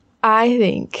I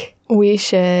think we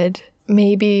should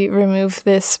maybe remove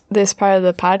this part of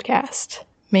the podcast.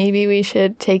 Maybe we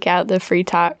should take out the free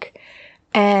talk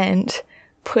and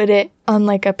put it on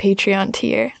like a Patreon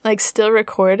tier. Like still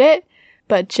record it,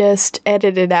 but just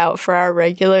edit it out for our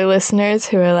regular listeners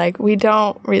who are like, we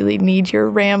don't really need your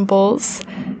rambles.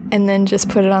 And then just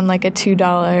put it on like a $2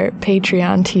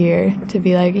 Patreon tier to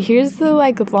be like, here's the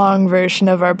like long version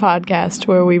of our podcast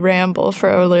where we ramble for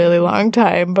a really long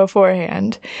time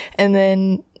beforehand. And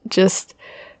then just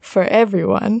for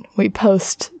everyone, we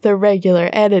post the regular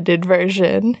edited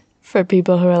version for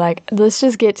people who are like, let's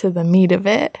just get to the meat of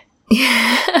it.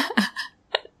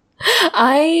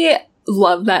 I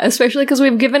love that, especially because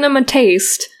we've given them a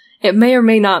taste. It may or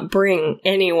may not bring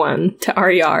anyone to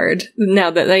our yard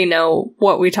now that they know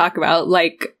what we talk about,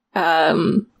 like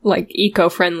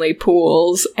eco-friendly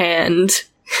pools and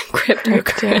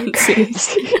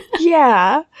cryptocurrency.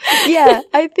 Yeah,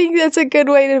 I think that's a good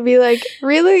way to be like,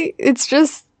 really, it's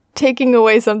just taking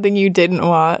away something you didn't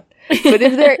want. But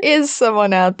if there is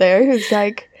someone out there who's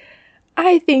like,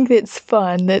 I think it's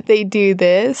fun that they do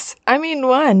this. I mean,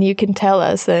 one, you can tell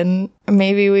us and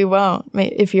maybe we won't.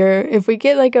 If we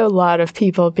get like a lot of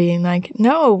people being like,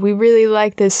 no, we really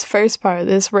like this first part,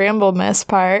 this ramble mess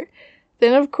part,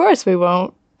 then of course we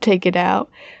won't take it out.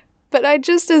 But I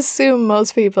just assume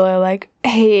most people are like,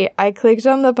 hey, I clicked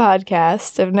on the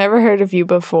podcast. I've never heard of you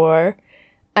before.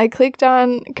 I clicked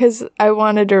on because I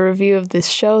wanted a review of this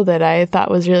show that I thought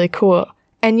was really cool.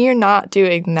 And you're not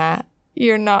doing that.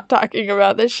 You're not talking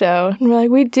about the show. And we're like,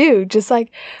 we do, just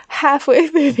like halfway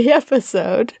through the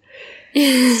episode.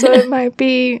 So it might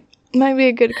be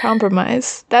a good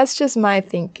compromise. That's just my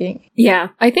thinking. Yeah,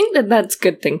 I think that's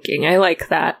good thinking. I like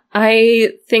that.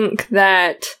 I think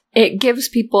that it gives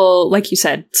people, like you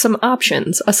said, some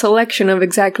options, a selection of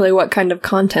exactly what kind of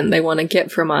content they want to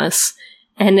get from us.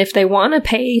 And if they want to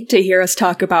pay to hear us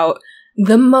talk about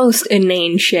the most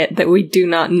inane shit that we do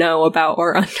not know about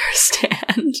or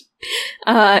understand,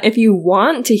 if you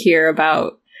want to hear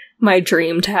about my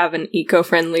dream to have an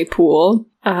eco-friendly pool,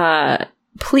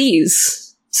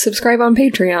 please subscribe on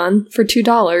Patreon for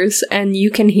 $2 and you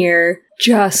can hear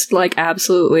just like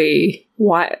absolutely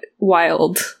wildly,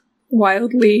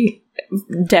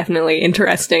 definitely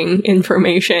interesting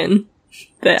information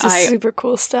that super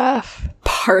cool stuff.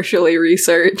 Partially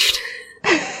researched.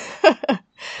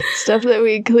 Stuff that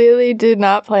we clearly did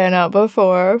not plan out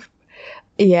before.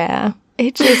 Yeah.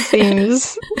 It just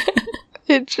seems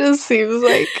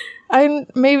like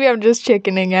maybe I'm just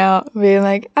chickening out, being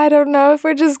like, I don't know if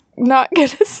we're just not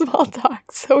good at small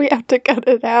talk, so we have to cut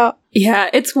it out. Yeah,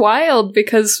 it's wild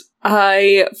because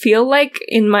I feel like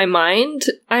in my mind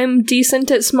I'm decent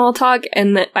at small talk,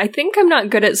 and that I think I'm not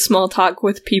good at small talk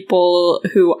with people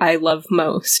who I love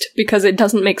most, because it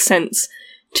doesn't make sense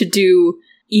to do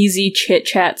easy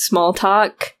chit-chat small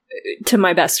talk to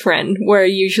my best friend, where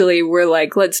usually we're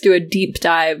like, let's do a deep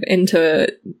dive into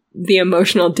the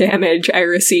emotional damage I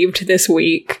received this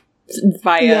week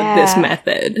via this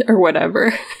method or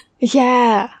whatever.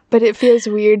 Yeah, but it feels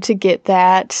weird to get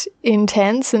that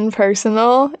intense and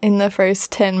personal in the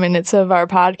first 10 minutes of our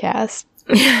podcast.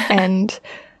 And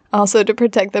also to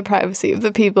protect the privacy of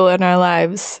the people in our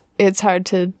lives, it's hard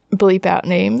to bleep out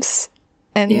names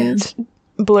and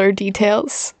blur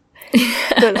details.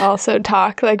 But also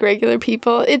talk like regular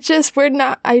people. It's just,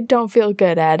 I don't feel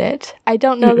good at it. I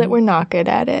don't know that we're not good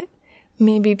at it.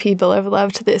 Maybe people have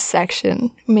loved this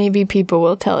section. Maybe people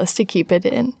will tell us to keep it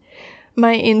in.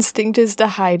 My instinct is to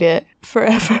hide it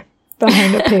forever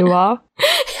behind a paywall.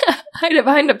 Hide it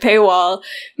behind a paywall,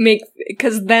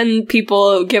 because then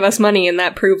people give us money and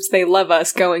that proves they love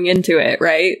us going into it,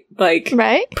 right? Like,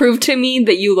 right? Prove to me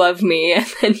that you love me, and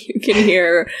then you can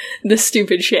hear the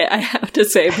stupid shit I have to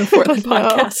say before the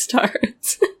podcast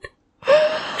starts.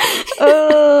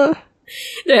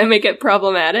 Did I make it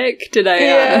problematic? Did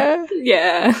I?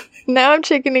 Yeah. Now I'm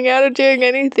chickening out of doing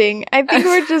anything. I think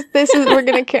we're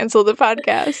gonna cancel the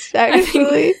podcast,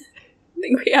 actually. I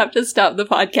think we have to stop the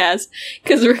podcast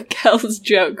because Raquel's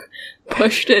joke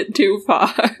pushed it too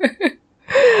far.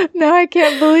 Now I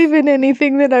can't believe in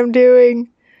anything that I'm doing.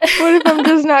 What if I'm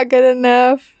just not good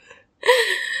enough?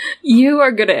 You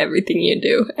are good at everything you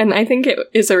do, and I think it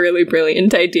is a really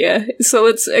brilliant idea. So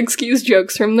let's excuse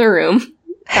jokes from the room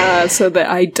so that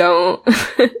I don't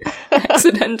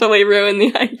accidentally ruin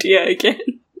the idea again.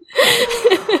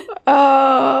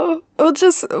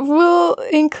 We'll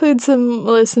include some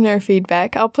listener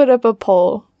feedback. I'll put up a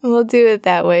poll. We'll do it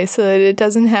that way so that it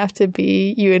doesn't have to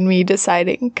be you and me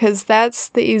deciding, because that's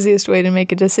the easiest way to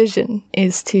make a decision,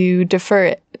 is to defer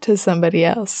it to somebody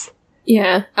else.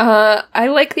 Yeah. I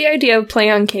like the idea of Play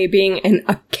on K being an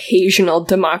occasional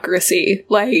democracy.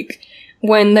 Like,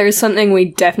 when there's something we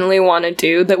definitely want to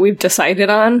do that we've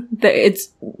decided on,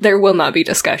 there will not be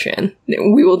discussion.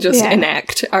 We will just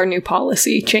enact our new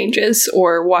policy changes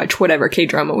or watch whatever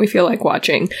K-drama we feel like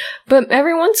watching. But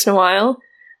every once in a while,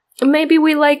 maybe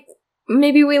we like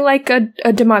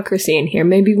a democracy in here.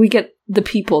 Maybe we get the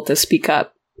people to speak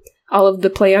up. All of the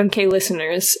Play on K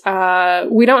listeners.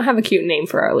 We don't have a cute name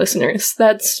for our listeners.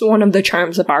 That's one of the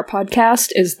charms of our podcast,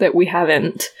 is that we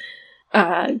haven't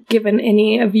given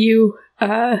any of you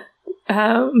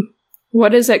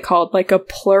what is it called? Like a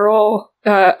plural,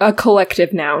 a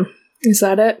collective noun. Is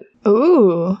that it?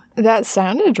 Ooh, that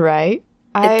sounded right.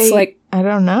 I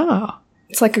don't know.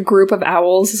 It's like a group of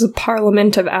owls is a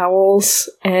parliament of owls,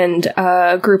 and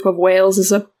a group of whales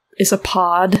is a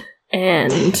pod,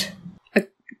 and a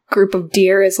group of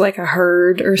deer is like a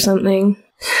herd or something.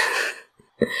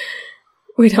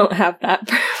 We don't have that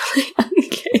probably.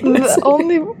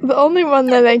 The only one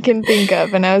that I can think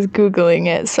of, and I was Googling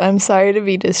it, so I'm sorry to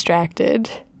be distracted.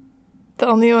 The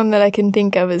only one that I can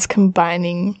think of is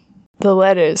combining the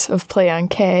letters of Play on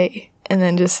K and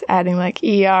then just adding like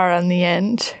ER on the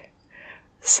end.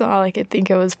 So all I could think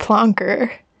of was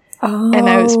plonker. Oh. And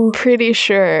I was pretty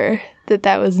sure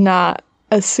that was not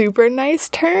a super nice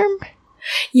term.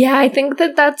 Yeah, I think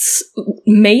that's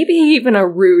maybe even a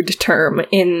rude term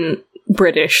in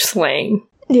British slang.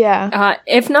 Yeah.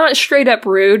 If not straight up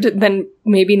rude, then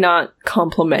maybe not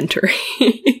complimentary.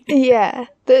 Yeah.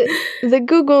 The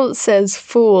Google says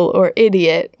fool or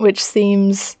idiot, which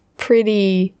seems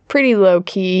pretty low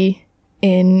key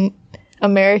in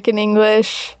American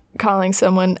English. Calling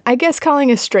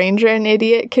a stranger an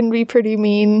idiot can be pretty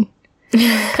mean.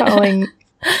 Calling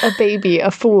a baby a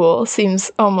fool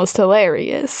seems almost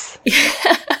hilarious.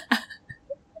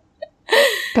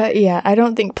 But yeah, I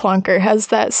don't think plonker has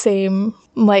that same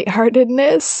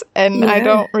lightheartedness, and I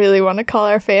don't really want to call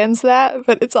our fans that,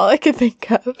 but it's all I could think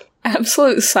of.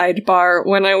 Absolute sidebar,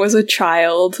 when I was a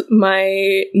child,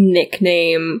 my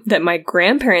nickname that my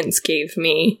grandparents gave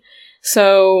me,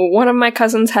 so one of my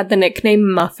cousins had the nickname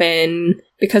Muffin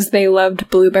because they loved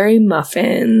blueberry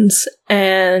muffins,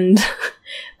 and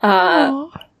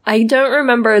I don't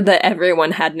remember that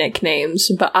everyone had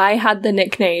nicknames, but I had the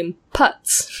nickname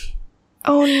Putz.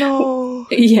 Oh no.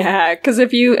 Yeah, because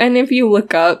if you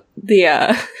look up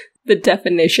the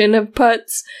definition of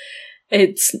putz,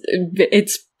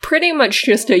 it's pretty much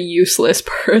just a useless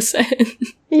person.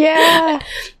 Yeah.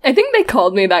 I think they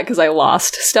called me that because I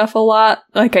lost stuff a lot.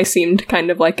 Like, I seemed kind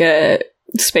of like a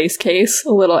space case,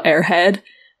 a little airhead.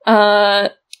 I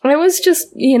was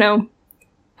just,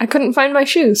 I couldn't find my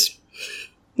shoes.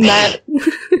 That...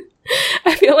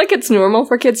 I feel like it's normal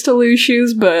for kids to lose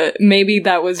shoes, but maybe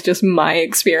that was just my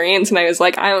experience, and I was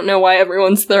like, I don't know why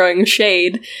everyone's throwing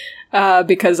shade,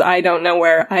 because I don't know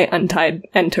where I untied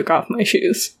and took off my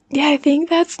shoes. Yeah, I think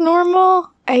that's normal.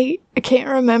 I can't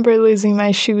remember losing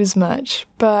my shoes much,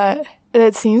 but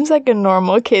that seems like a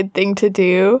normal kid thing to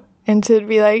do, and to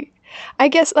be like, I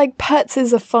guess, like, putz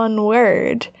is a fun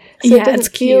word. So it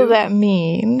doesn't feel that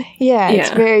mean. Yeah,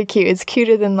 it's very cute. It's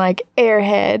cuter than, like,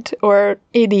 airhead or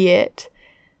idiot.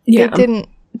 Yeah. They didn't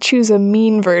choose a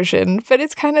mean version, but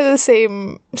it's kind of the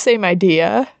same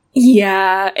idea.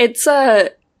 Yeah, it's I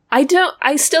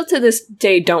still to this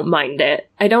day don't mind it.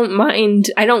 I don't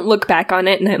look back on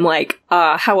it and I'm like,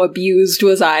 how abused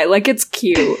was I? Like, it's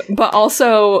cute, but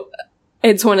also...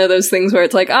 It's one of those things where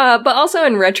it's like, but also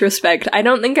in retrospect, I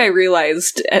don't think I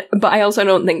realized, but I also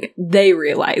don't think they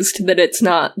realized that it's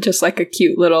not just like a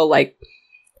cute little, like,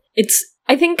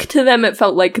 I think to them it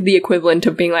felt like the equivalent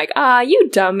of being like, you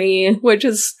dummy, which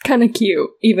is kind of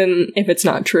cute, even if it's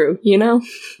not true, you know?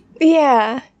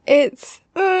 Yeah, it's,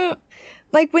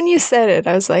 like when you said it,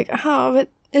 I was like, but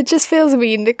it just feels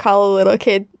mean to call a little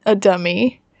kid a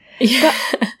dummy. Yeah.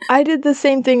 But I did the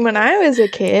same thing when I was a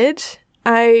kid.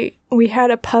 We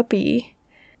had a puppy.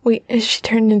 She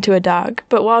turned into a dog,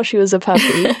 but while she was a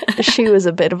puppy, she was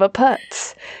a bit of a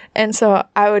putz. And so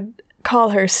I would call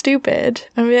her stupid.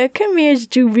 I'd be like, come here,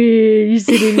 stupid. You're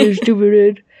sitting there,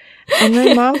 stupid. And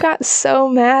my mom got so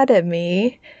mad at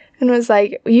me and was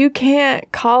like, you can't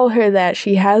call her that.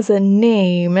 She has a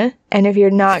name. And if you're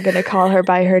not going to call her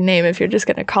by her name, if you're just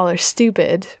going to call her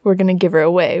stupid, we're going to give her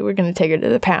away. We're going to take her to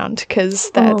the pound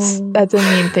because that's a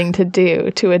mean thing to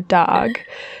do to a dog.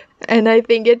 And I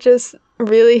think it just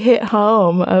really hit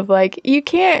home of like, you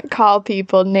can't call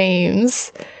people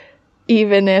names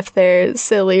even if they're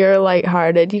silly or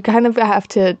lighthearted. You kind of have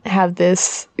to have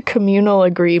this communal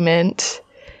agreement,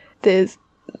 this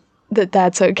that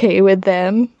that's okay with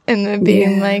them, and then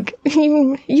being like,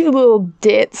 you little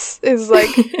ditz is like,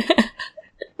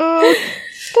 oh,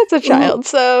 that's a child,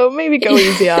 so maybe go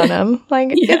easy on him. Like,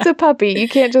 it's a puppy. You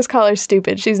can't just call her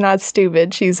stupid. She's not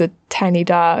stupid. She's a tiny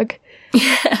dog.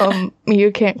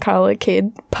 You can't call a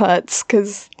kid putz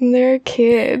because they're a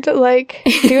kid. Like,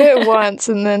 do it once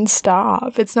and then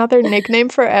stop. It's not their nickname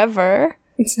forever.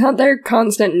 It's not their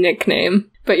constant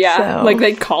nickname. But yeah, like,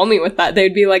 they'd call me with that.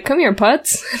 They'd be like, come here,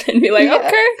 putz. And I'd be like,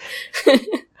 okay.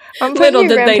 I'm putting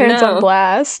your grandparents on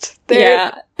blast.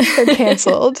 They're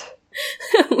canceled.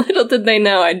 Little did they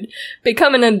know I'd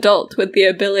become an adult with the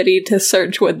ability to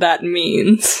search what that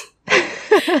means.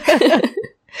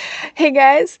 Hey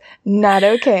guys, not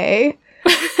okay.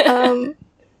 I'm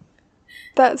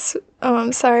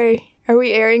sorry. Are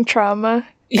we airing trauma?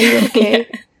 Are you okay?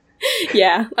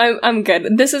 Yeah, I'm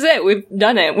good. This is it. We've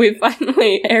done it. We've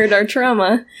finally aired our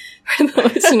trauma for the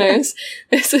listeners.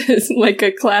 This is like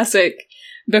a classic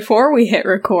before we hit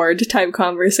record type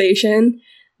conversation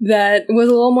that was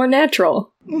a little more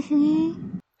natural.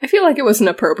 Mm-hmm. I feel like it was an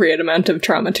appropriate amount of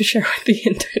trauma to share with the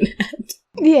internet.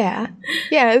 Yeah,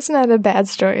 it's not a bad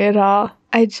story at all.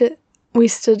 We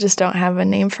still just don't have a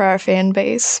name for our fan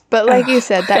base. But like you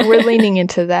said, that we're leaning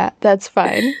into that. That's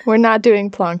fine. We're not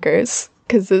doing plonkers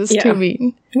because it's too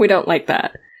mean. We don't like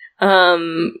that.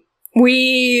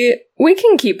 We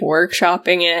can keep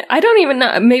workshopping it. I don't even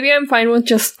know. Maybe I'm fine with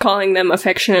just calling them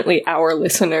affectionately our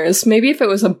listeners. Maybe if it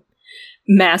was a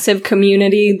massive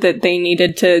community that they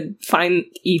needed to find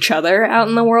each other out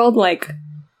in the world, like,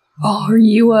 oh, are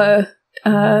you a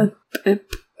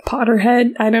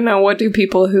Potterhead? I don't know. What do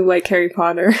people who like Harry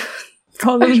Potter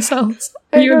call themselves?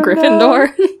 Are you a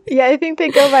Gryffindor? Yeah, I think they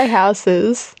go by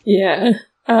houses. Yeah.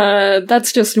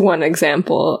 That's just one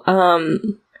example.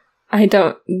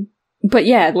 But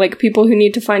yeah, like people who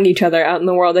need to find each other out in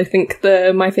the world. I think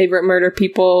my favorite Murder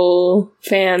People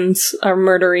fans are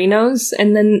Murderinos,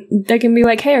 and then they can be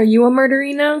like, hey, are you a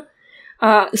Murderino?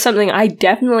 Something I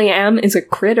definitely am is a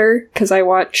critter, because I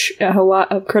watch a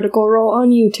lot of Critical Role on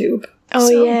YouTube. Oh,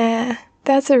 so. Yeah.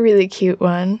 That's a really cute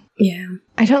one. Yeah.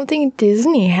 I don't think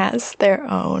Disney has their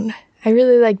own. I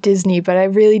really like Disney, but I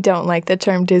really don't like the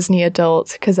term Disney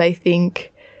adult, because I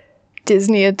think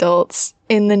Disney adults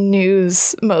in the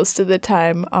news most of the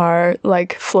time are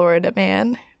like Florida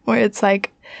Man, where it's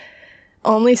like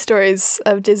only stories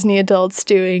of Disney adults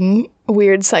doing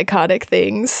weird psychotic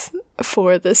things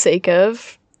for the sake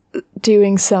of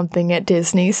doing something at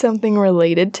Disney, something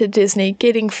related to Disney,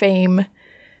 getting fame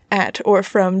at or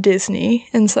from Disney.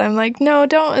 And so I'm like, no,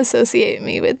 don't associate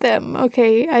me with them.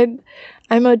 Okay,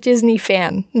 I'm a Disney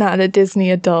fan, not a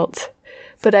Disney adult.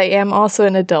 But I am also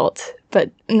an adult,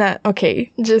 but not,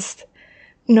 okay, just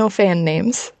no fan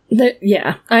names.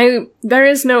 There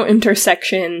is no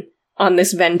intersection on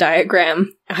this Venn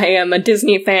diagram. I am a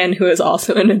Disney fan who is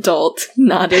also an adult,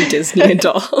 not a Disney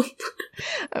adult.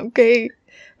 Okay,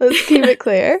 let's keep it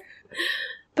clear.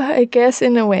 But I guess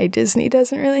in a way, Disney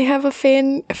doesn't really have a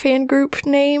fan group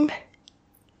name.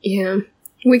 Yeah.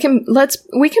 We can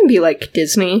be like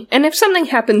Disney. And if something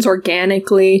happens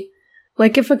organically,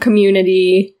 like if a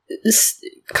community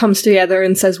comes together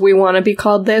and says we want to be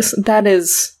called this, that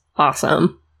is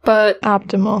awesome. But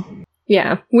optimal.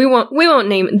 Yeah, we won't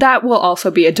name that. Will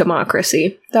also be a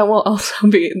democracy. That will also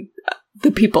be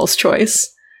the people's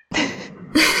choice.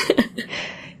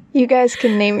 You guys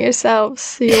can name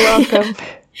yourselves. You're welcome.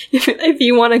 If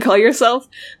you want to call yourself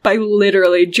by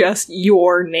literally just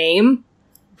your name,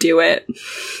 do it.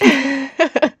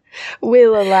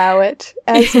 We'll allow it,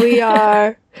 as we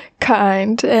are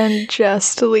kind and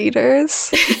just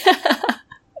leaders.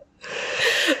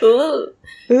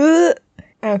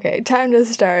 Okay, time to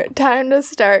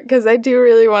start, because I do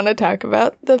really want to talk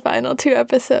about the final 2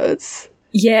 episodes.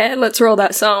 Yeah, let's roll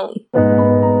that song.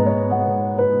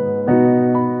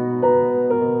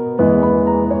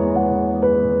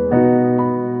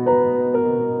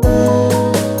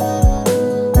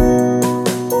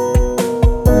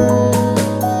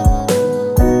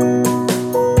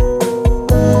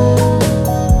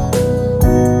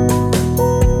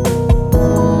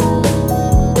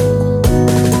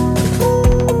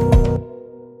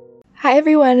 Hi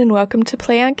everyone, and welcome to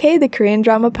Play on K, the Korean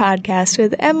drama podcast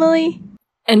with Emily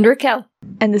and Raquel.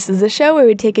 And this is a show where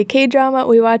we take a K-drama,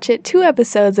 we watch it 2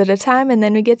 episodes at a time, and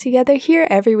then we get together here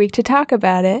every week to talk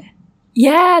about it.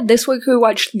 Yeah, this week we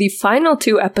watched the final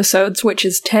 2 episodes, which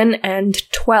is 10 and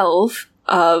 12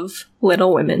 of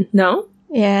Little Women. No?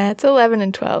 Yeah, it's 11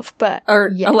 and 12, but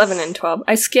Or yes. 11 and 12.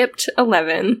 I skipped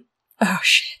 11. Oh,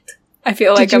 shit. I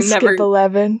feel like I'm never skip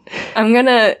 11. I'm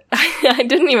gonna. I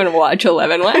didn't even watch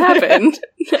 11. What happened?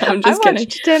 I'm just I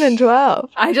watched 10 and 12.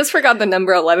 I just forgot the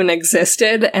number 11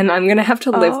 existed, and I'm gonna have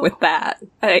to live with that.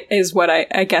 Is what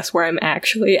I guess where I'm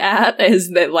actually at.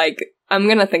 Is that like I'm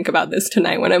gonna think about this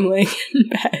tonight when I'm laying in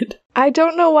bed. I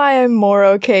don't know why I'm more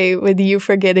okay with you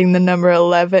forgetting the number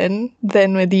 11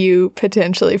 than with you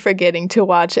potentially forgetting to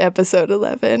watch episode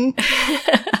 11.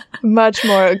 Much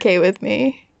more okay with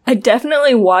me. I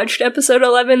definitely watched episode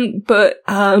 11, but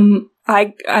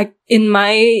I in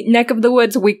my neck of the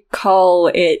woods we call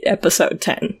it episode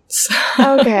 10. So,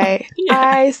 okay. Yeah.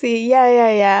 I see.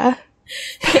 Yeah.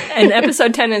 And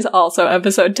episode 10 is also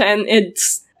episode 10.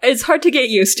 It's hard to get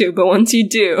used to, but once you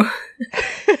do,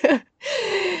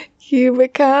 you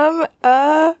become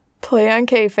a Play on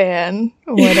K fan,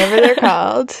 whatever they're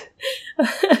called.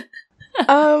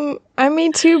 I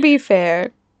mean, to be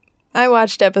fair, I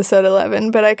watched episode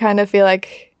 11, but I kind of feel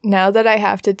like now that I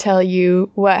have to tell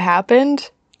you what happened,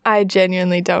 I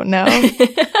genuinely don't know.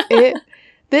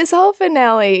 This whole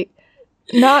finale,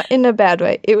 not in a bad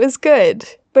way, it was good,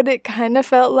 but it kind of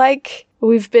felt like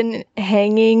we've been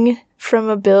hanging from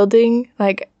a building,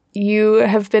 like you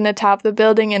have been atop the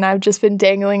building and I've just been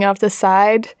dangling off the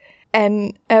side.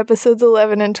 And episodes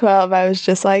 11 and 12, I was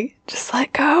just like, just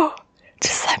let go.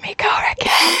 Just let me go,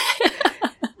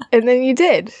 Raquel. And then you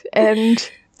did.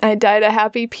 And I died a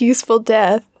happy, peaceful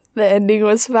death. The ending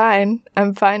was fine.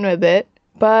 I'm fine with it.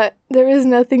 But there is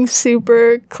nothing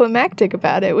super climactic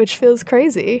about it, which feels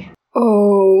crazy.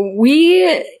 Oh,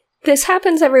 this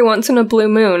happens every once in a blue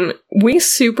moon. We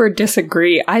super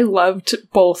disagree. I loved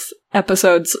both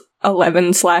episodes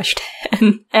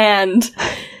 11/10 and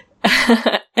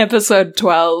episode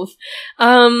 12.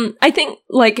 I think,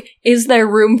 like, is there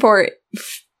room for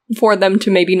them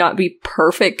to maybe not be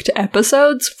perfect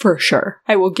episodes? For sure.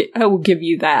 I will give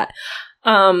you that.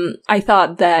 I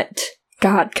thought that,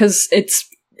 God, because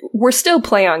we're still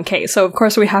Play on K, so of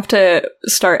course we have to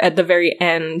start at the very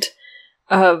end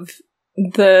of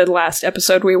the last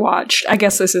episode we watched. I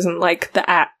guess this isn't like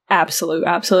the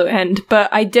absolute end, but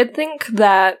I did think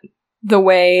that the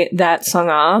way that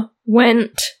Sung-ah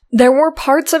went, there were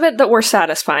parts of it that were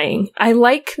satisfying. I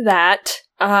like that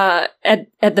at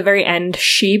the very end,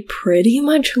 she pretty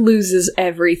much loses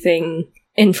everything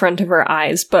in front of her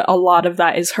eyes, but a lot of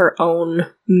that is her own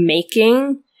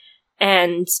making.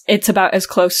 And it's about as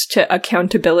close to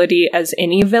accountability as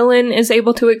any villain is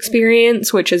able to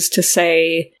experience, which is to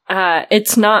say,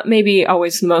 it's not maybe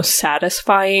always the most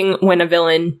satisfying when a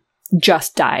villain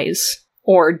just dies,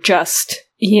 or just,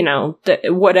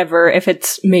 whatever, if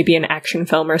it's maybe an action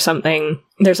film or something,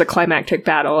 there's a climactic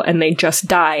battle and they just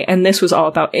die, and this was all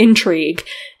about intrigue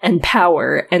and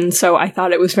power, and so I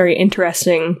thought it was very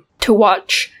interesting to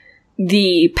watch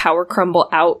the power crumble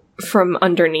out from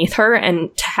underneath her,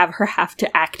 and to have her have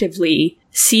to actively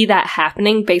see that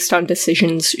happening based on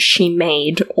decisions she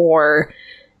made, or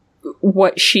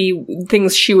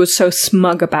things she was so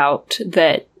smug about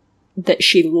that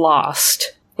she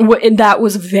lost. That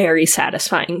was very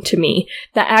satisfying to me.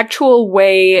 The actual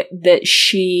way that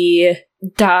she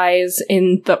dies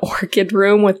in the orchid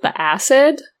room with the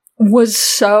acid was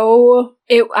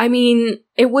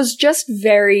it was just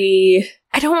very,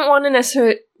 I don't want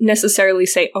to necessarily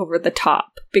say over the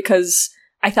top, because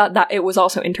I thought that it was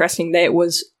also interesting that it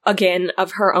was, again,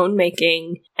 of her own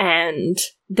making, and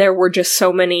there were just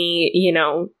so many,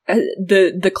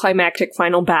 the climactic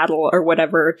final battle or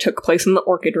whatever took place in the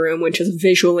orchid room, which is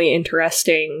visually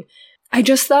interesting. I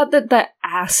just thought that the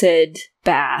acid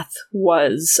bath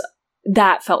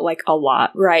that felt like a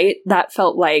lot, right? That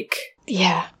felt like...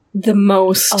 Yeah. The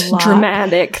most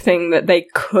dramatic thing that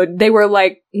they were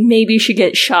like, maybe she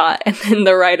gets shot, and then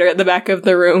the writer at the back of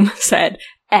the room said,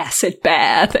 acid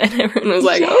bath, and everyone was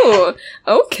like, oh,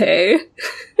 okay.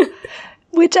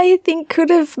 Which I think could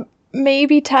have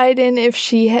maybe tied in if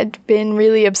she had been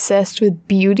really obsessed with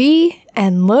beauty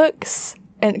and looks,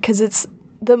 and because it's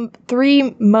the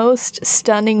 3 most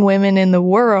stunning women in the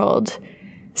world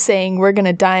saying, we're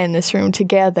gonna die in this room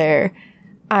together,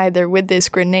 either with this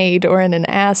grenade or in an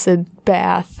acid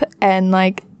bath, and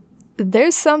like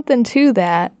there's something to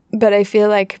that, but I feel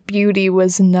like beauty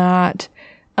was not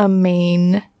a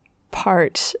main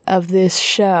part of this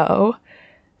show.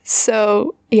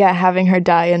 So yeah, having her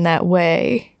die in that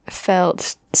way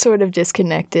felt sort of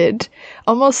disconnected,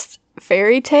 almost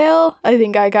fairy tale. I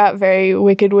think I got very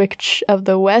Wicked Witch of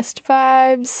the West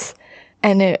vibes,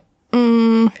 and it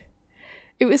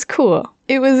was cool.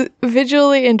 It was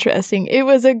visually interesting. It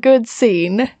was a good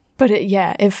scene, but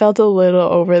it felt a little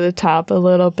over the top, a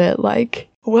little bit like,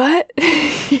 what?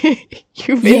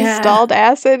 You've installed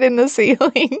acid in the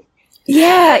ceiling?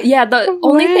 Yeah, the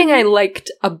only thing I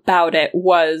liked about it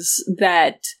was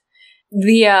that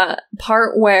the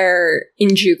part where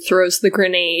Inju throws the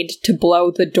grenade to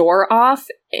blow the door off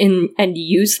and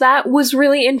use that was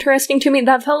really interesting to me.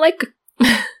 That felt like,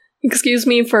 excuse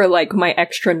me for like my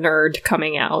extra nerd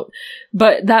coming out,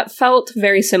 but that felt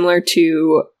very similar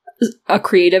to a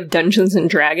creative Dungeons and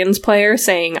Dragons player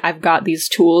saying, I've got these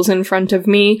tools in front of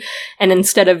me, and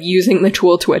instead of using the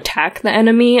tool to attack the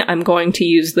enemy, I'm going to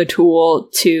use the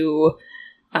tool to,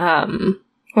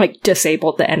 like,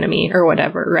 disable the enemy or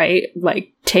whatever, right?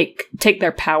 Like, take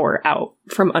their power out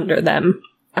from under them,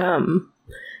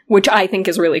 which I think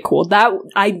is really cool. That,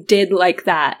 I did like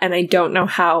that, and I don't know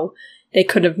how they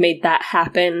could have made that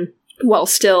happen while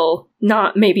still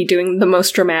not maybe doing the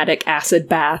most dramatic acid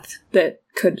bath that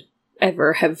could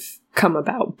ever have come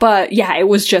about. But yeah, it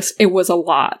was a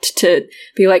lot to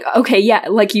be like, okay, yeah,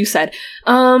 like you said,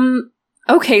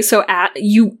 okay, so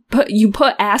you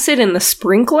put acid in the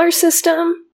sprinkler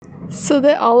system so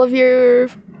that all of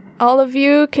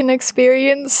you can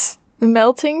experience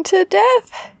melting to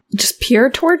death. Just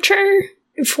pure torture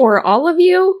for all of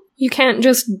you. You can't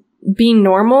just be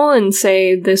normal and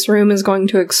say this room is going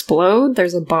to explode,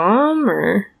 there's a bomb,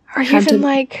 or even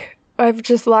like, I've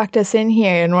just locked us in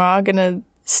here and we're all gonna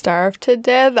starve to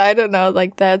death. I don't know,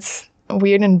 like, that's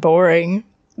weird and boring.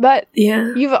 But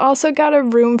yeah, you've also got a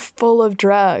room full of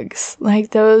drugs.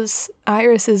 Like, those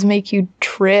irises make you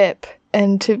trip,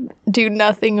 and to do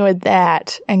nothing with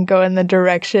that and go in the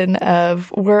direction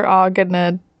of we're all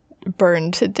gonna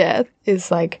burn to death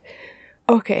is like,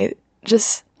 okay,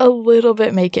 just a little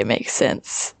bit make it make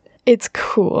sense. It's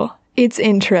cool. It's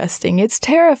interesting. It's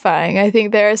terrifying. I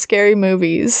think there are scary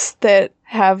movies that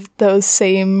have those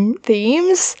same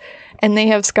themes, and they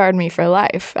have scarred me for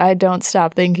life. I don't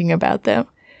stop thinking about them.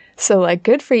 So, like,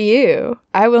 good for you.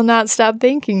 I will not stop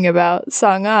thinking about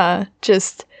Song-ah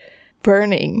just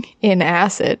burning in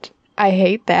acid. I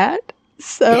hate that.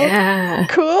 So, yeah.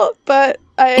 Cool, but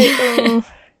I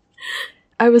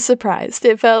was surprised.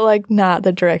 It felt like not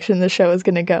the direction the show was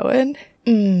going to go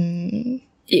in.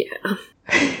 Yeah.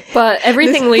 But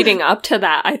everything leading up to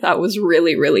that I thought was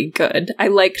really, really good. I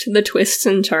liked the twists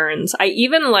and turns. I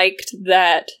even liked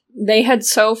that they had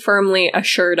so firmly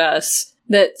assured us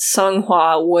that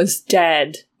Seonghwa was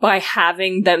dead by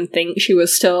having them think she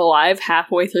was still alive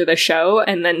halfway through the show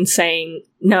and then saying,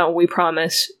 no, we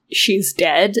promise she's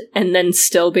dead, and then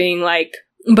still being like,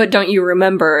 but don't you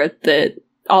remember that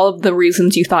all of the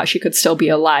reasons you thought she could still be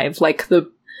alive, like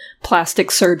the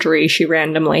plastic surgery she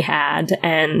randomly had,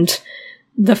 and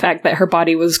the fact that her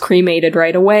body was cremated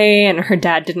right away and her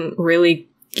dad didn't really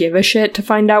give a shit to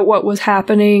find out what was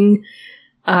happening.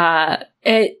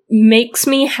 It makes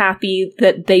me happy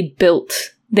that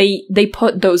they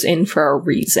put those in for a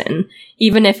reason.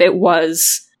 Even if it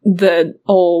was the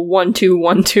old 1, 2,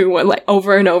 1, 2, like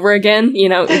over and over again, you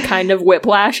know, kind of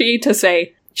whiplashy to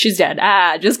say, she's dead.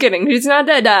 Ah, just kidding. She's not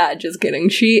dead. Ah, just kidding.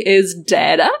 She is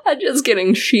dead. Ah, just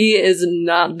kidding. She is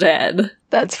not dead.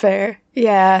 That's fair.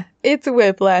 Yeah, it's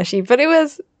whiplashy, but it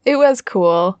was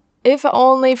cool. If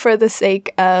only for the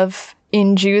sake of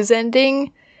Inju's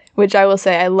ending, which I will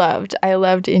say I loved. I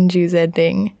loved Inju's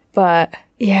ending. But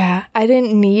yeah, I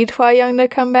didn't need Hwa Young to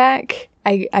come back.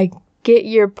 I get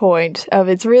your point of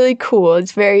it's really cool.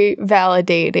 It's very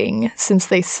validating since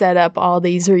they set up all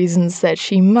these reasons that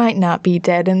she might not be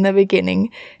dead in the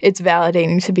beginning. It's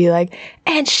validating to be like,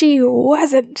 and she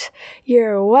wasn't.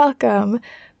 You're welcome.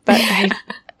 But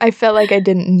I felt like I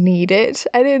didn't need it.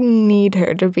 I didn't need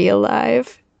her to be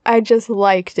alive. I just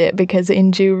liked it because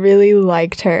Inju really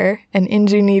liked her, and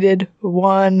Inju needed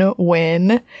one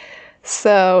win.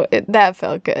 So that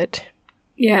felt good.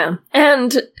 Yeah.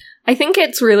 And I think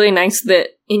it's really nice that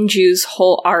Inju's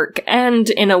whole arc, and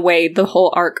in a way the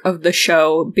whole arc of the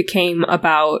show, became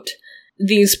about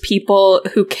these people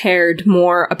who cared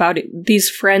more about these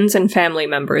friends and family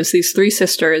members, these 3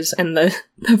 sisters and the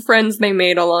friends they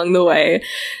made along the way,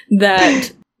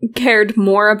 that cared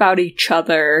more about each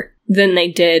other than they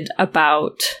did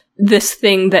about this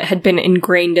thing that had been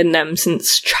ingrained in them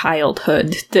since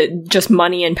childhood, that just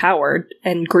money and power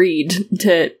and greed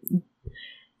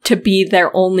to be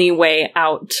their only way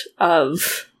out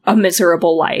of a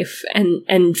miserable life,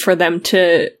 and for them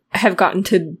to have gotten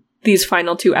to these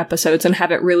final 2 episodes and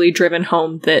have it really driven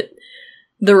home that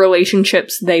the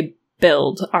relationships they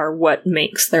build are what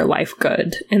makes their life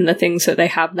good, and the things that they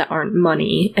have that aren't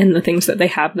money, and the things that they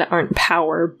have that aren't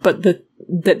power, but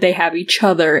that they have each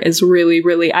other is really,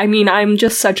 really, I mean, I'm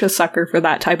just such a sucker for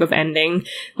that type of ending,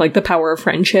 like the power of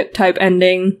friendship type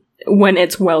ending, when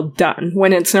it's well done,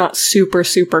 when it's not super,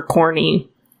 super corny,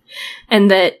 and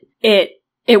that it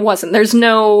it wasn't. There's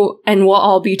no, and we'll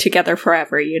all be together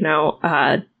forever,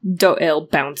 Do-il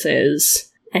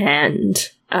bounces, and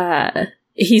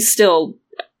he's still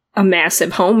a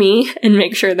massive homie, and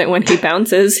make sure that when he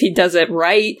bounces, he does it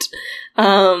right.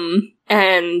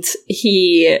 And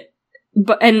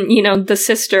the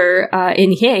sister,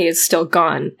 In-hye, is still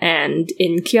gone, and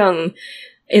In-kyung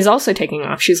is also taking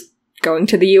off. She's going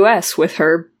to the US with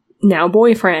her now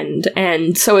boyfriend,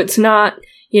 and so it's not,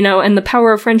 and the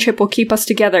power of friendship will keep us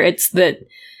together. It's that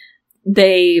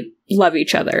they love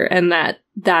each other, and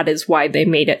that is why they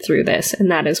made it through this, and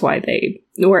that is why they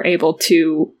were able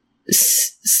to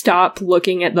stop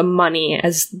looking at the money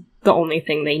as the only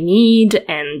thing they need,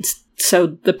 and so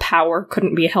the power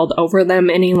couldn't be held over them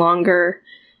any longer.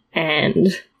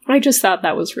 And I just thought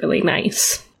that was really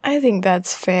nice. I think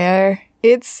that's fair.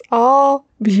 It's all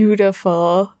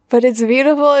beautiful, but it's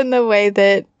beautiful in the way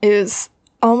that is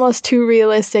almost too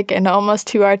realistic and almost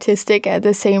too artistic at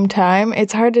the same time.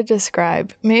 It's hard to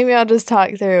describe. Maybe I'll just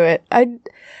talk through it.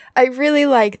 I really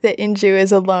like that In-ju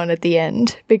is alone at the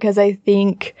end, because I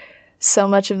think so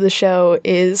much of the show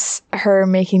is her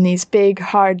making these big,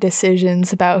 hard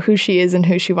decisions about who she is and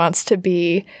who she wants to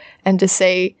be, and to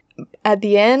say, at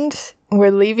the end, we're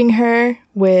leaving her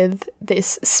with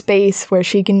this space where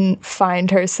she can find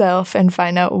herself and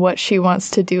find out what she wants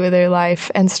to do with her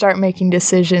life and start making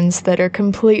decisions that are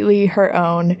completely her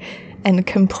own and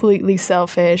completely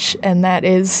selfish, and that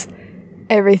is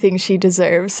everything she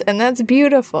deserves. And that's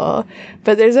beautiful.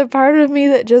 But there's a part of me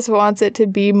that just wants it to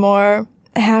be more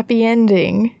happy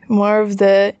ending, more of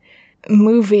the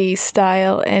movie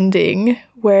style ending,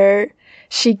 where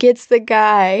she gets the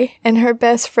guy and her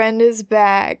best friend is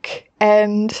back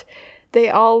and they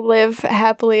all live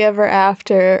happily ever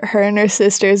after, her and her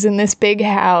sisters in this big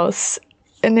house.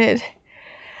 And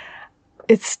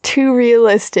it's too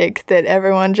realistic that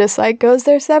everyone just goes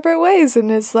their separate ways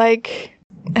and is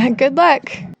good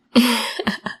luck.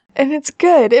 And it's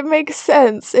good. It makes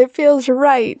sense. It feels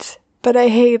right, but I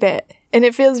hate it. And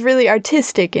it feels really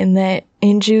artistic in that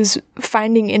In-ju's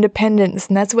finding independence,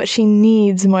 and that's what she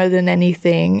needs more than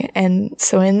anything. And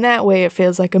so in that way, it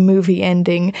feels like a movie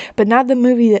ending, but not the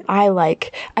movie that I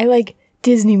like. I like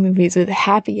Disney movies with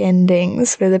happy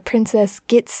endings, where the princess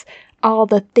gets all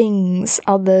the things,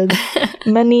 all the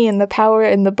money and the power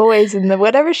and the boys and the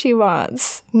whatever she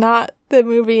wants. Not the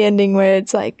movie ending where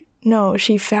it's no,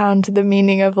 she found the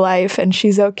meaning of life and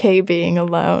she's okay being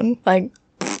alone.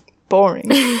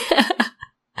 Boring.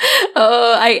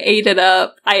 Oh, I ate it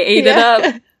up. It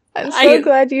up. I'm so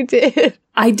glad you did.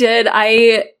 I did.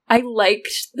 I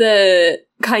liked the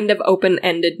kind of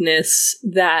open-endedness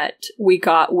that we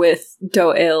got with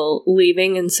Do-il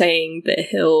leaving and saying that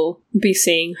he'll be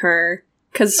seeing her.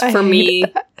 Because for me,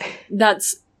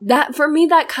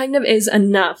 that kind of is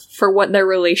enough for what their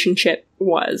relationship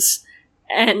was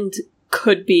and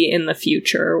could be in the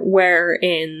future,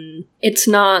 wherein it's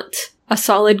not a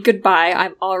solid goodbye.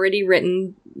 I've already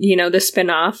written, the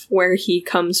spin-off where he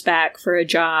comes back for a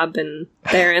job and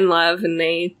they're in love and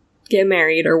they get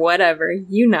married or whatever. I've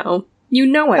written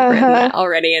that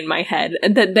already in my head.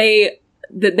 That they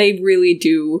really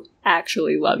do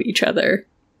actually love each other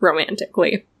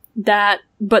romantically. But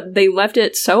they left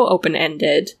it so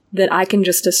open-ended that I can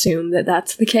just assume that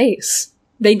that's the case.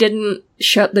 They didn't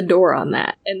shut the door on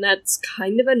that. And that's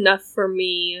kind of enough for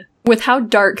me. With how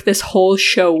dark this whole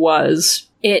show was,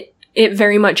 it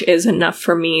very much is enough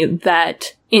for me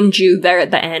that In-ju there at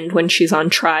the end when she's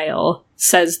on trial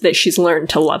says that she's learned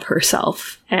to love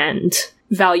herself and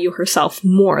value herself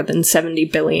more than 70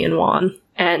 billion won.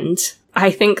 And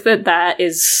I think that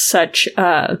is such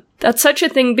a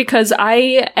thing, because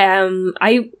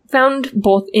I found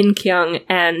both In-kyung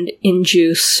and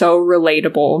In-ju so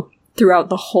relatable throughout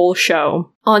the whole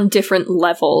show on different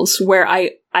levels, where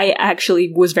I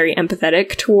actually was very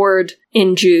empathetic toward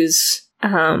In-ju's,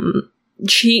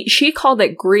 she called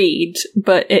it greed,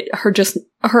 but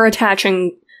her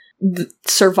attaching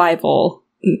survival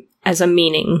as a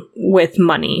meaning with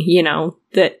money,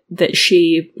 that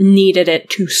she needed it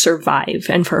to survive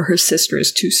and for her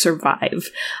sisters to survive.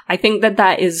 I think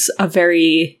that is a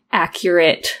very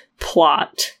accurate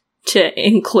plot to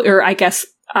include, or I guess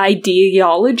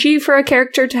ideology for a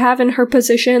character to have in her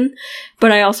position.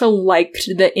 But I also liked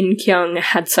that In-kyung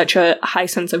had such a high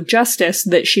sense of justice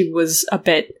that she was a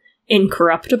bit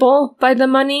incorruptible by the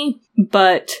money,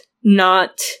 but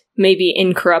not maybe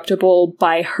incorruptible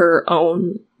by her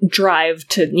own drive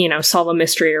to, solve a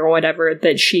mystery or whatever,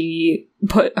 that she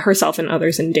put herself and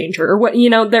others in danger or what,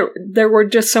 there were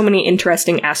just so many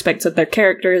interesting aspects of their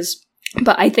characters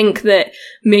But I think that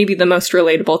maybe the most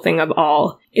relatable thing of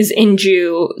all is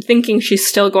Inju thinking she's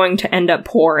still going to end up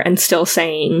poor and still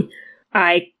saying,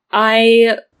 I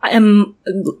am,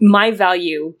 my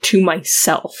value to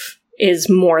myself is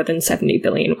more than 70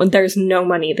 billion. There's no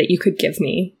money that you could give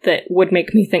me that would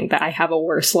make me think that I have a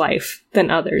worse life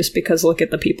than others because look at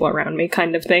the people around me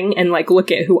kind of thing. And like,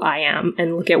 look at who I am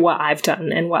and look at what I've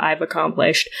done and what I've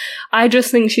accomplished. I just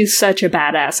think she's such a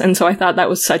badass. And so I thought that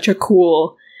was such a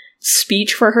cool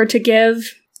speech for her to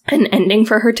give, an ending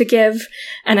for her to give.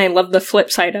 And I love the flip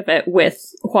side of it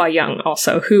with Hua Young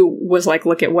also, who was like,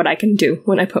 look at what I can do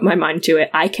when I put my mind to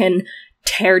it. I can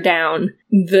tear down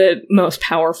the most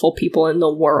powerful people in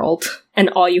the world. And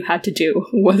all you had to do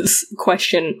was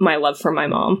question my love for my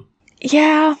mom.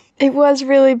 Yeah, it was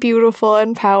really beautiful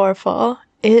and powerful.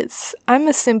 I'm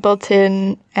a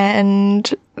simpleton,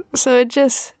 and so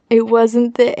it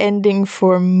wasn't the ending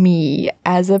for me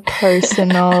as a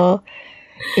personal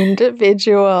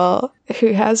individual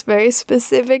who has very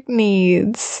specific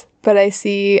needs. But I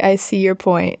see your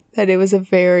point, that it was a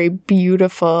very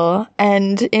beautiful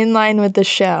and in line with the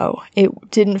show. It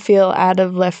didn't feel out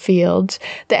of left field.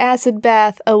 The acid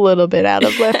bath, a little bit out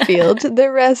of left field.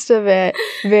 The rest of it,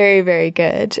 very, very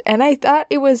good. And I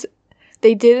thought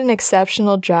they did an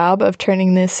exceptional job of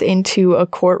turning this into a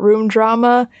courtroom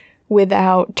drama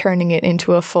without turning it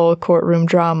into a full courtroom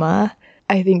drama.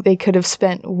 I think they could have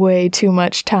spent way too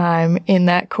much time in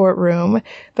that courtroom,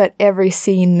 but every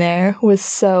scene there was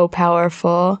so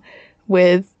powerful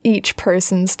with each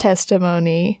person's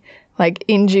testimony, like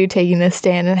Inju taking the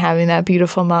stand and having that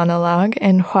beautiful monologue,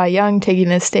 and Hua Young taking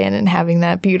the stand and having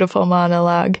that beautiful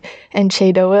monologue, and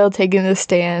Chae Do-il taking the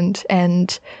stand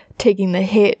and taking the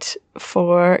hit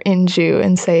for Inju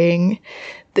and saying,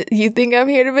 "You think I'm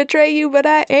here to betray you, but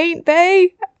I ain't,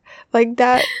 bae." Like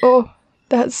that,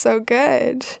 that's so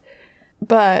good.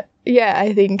 But yeah,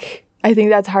 I think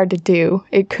that's hard to do.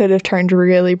 It could have turned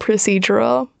really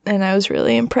procedural, and I was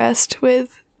really impressed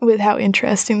with how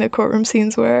interesting the courtroom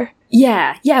scenes were.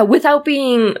 Yeah, without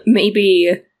being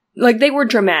maybe, like, they were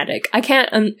dramatic. I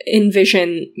can't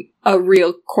envision a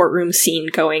real courtroom scene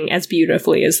going as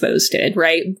beautifully as those did,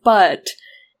 right? But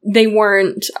they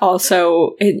weren't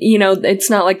also, it's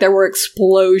not like there were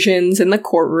explosions in the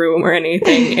courtroom or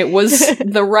anything. It was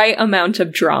the right amount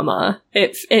of drama.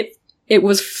 It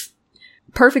was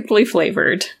perfectly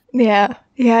flavored. Yeah,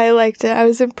 I liked it. I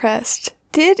was impressed.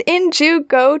 Did Inju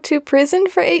go to prison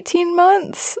for 18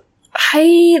 months?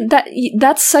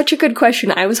 That's such a good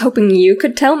question. I was hoping you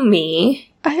could tell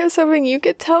me. I was hoping you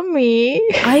could tell me.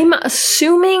 I'm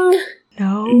assuming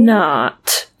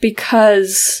not,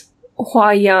 because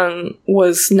Hua Young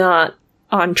was not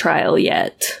on trial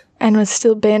yet. And was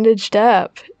still bandaged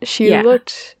up. She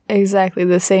looked exactly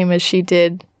the same as she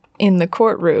did in the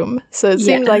courtroom. So it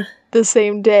seemed like the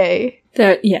same day.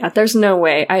 There's no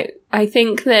way. I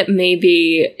think that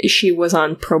maybe she was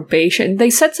on probation. They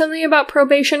said something about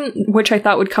probation, which I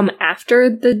thought would come after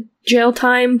the jail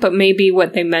time, but maybe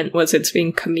what they meant was it's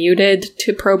being commuted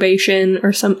to probation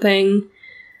or something.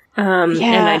 And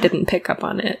I didn't pick up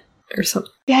on it. Or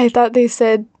something. Yeah, I thought they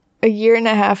said 1.5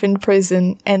 years in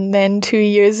prison and then 2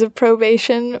 years of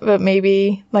probation, but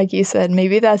maybe, like you said,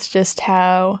 maybe that's just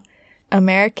how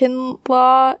American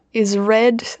law is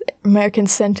read, American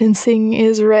sentencing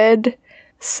is read,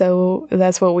 so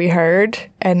that's what we heard,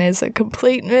 and it's a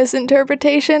complete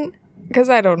misinterpretation, because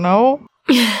I don't know.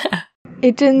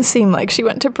 It didn't seem like she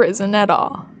went to prison at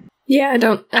all. Yeah,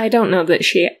 I don't know that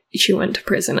she went to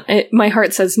prison. My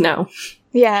heart says no.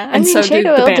 Yeah, I mean, Chae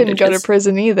Do-il didn't go to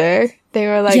prison either. They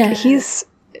were like, he's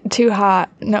too hot.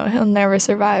 No, he'll never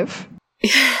survive.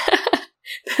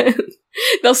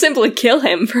 They'll simply kill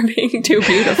him for being too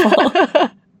beautiful.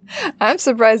 I'm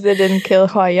surprised they didn't kill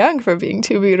Hua Young for being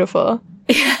too beautiful.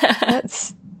 Yeah.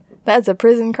 That's a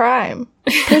prison crime.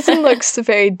 Prison looks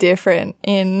very different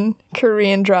in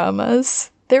Korean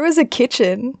dramas. There was a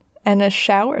kitchen and a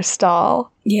shower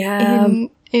stall. Yeah. In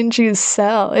Inju's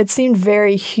cell. It seemed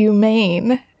very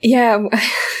humane. Yeah.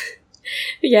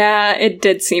 Yeah, it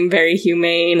did seem very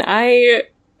humane.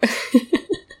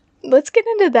 Let's get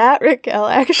into that, Raquel,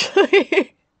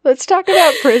 actually. Let's talk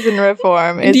about prison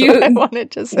reform, what I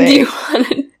wanted to say. Do you want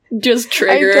to just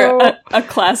trigger a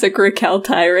classic Raquel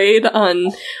tirade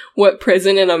on what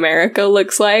prison in America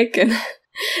looks like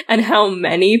and how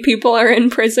many people are in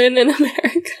prison in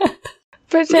America?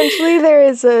 Potentially there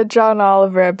is a John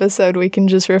Oliver episode we can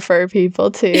just refer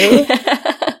people to.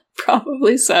 Yeah,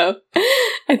 probably so.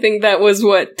 I think that was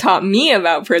what taught me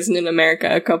about prison in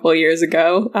America a couple years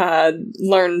ago.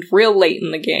 Learned real late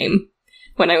in the game.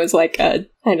 When I was like an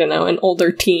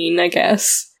older teen, I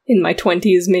guess. In my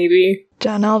 20s, maybe.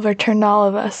 John Oliver turned all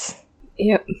of us.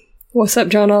 Yep. What's up,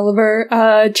 John Oliver?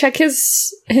 Check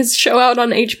his show out on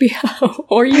HBO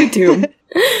or YouTube.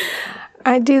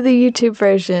 I do the YouTube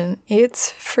version.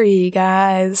 It's free,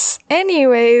 guys.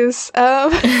 Anyways,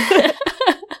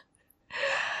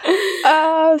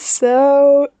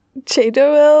 so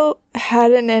Choi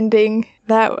had an ending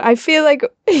that I feel like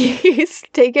he's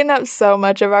taken up so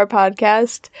much of our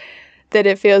podcast that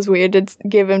it feels weird to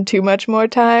give him too much more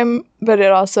time, but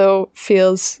it also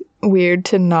feels weird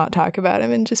to not talk about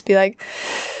him and just be like,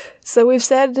 so we've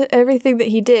said everything that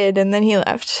he did and then he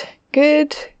left.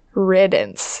 Good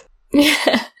riddance.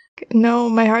 No,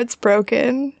 my heart's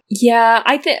broken. Yeah,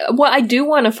 I think what I do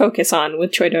want to focus on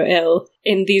with Choi Do-il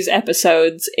in these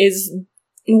episodes is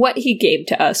what he gave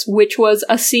to us, which was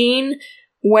a scene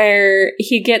where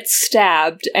he gets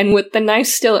stabbed, and with the knife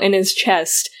still in his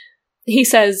chest, he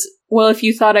says, well, if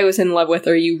you thought I was in love with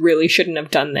her, you really shouldn't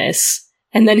have done this.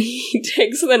 And then he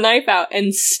takes the knife out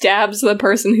and stabs the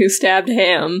person who stabbed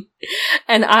him.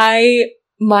 And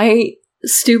my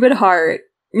stupid heart,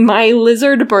 my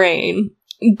lizard brain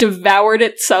devoured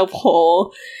itself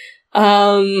whole.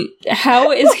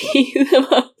 How is he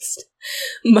the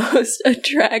most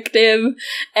attractive,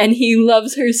 and he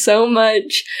loves her so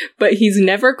much, but he's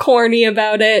never corny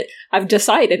about it? I've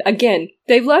decided, again,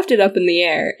 they've left it up in the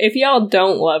air. If y'all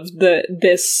don't love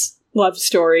this love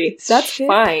story, that's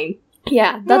fine.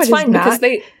 Yeah, that's fine, because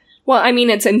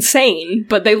it's insane,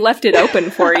 but they left it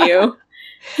open for you.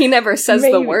 He never says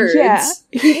the words. Yeah,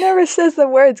 he never says the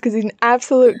words because he's an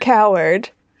absolute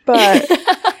coward. But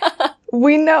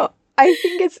we know, I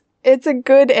think it's a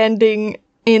good ending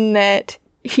in that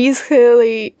he's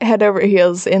clearly head over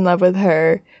heels in love with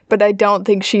her, but I don't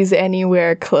think she's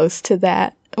anywhere close to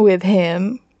that with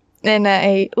him.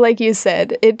 And like you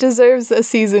said, it deserves a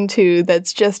season 2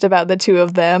 that's just about the two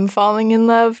of them falling in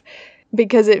love,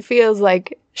 because it feels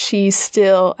like she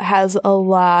still has a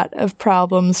lot of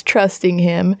problems trusting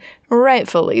him,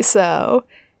 rightfully so,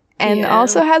 and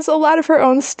also has a lot of her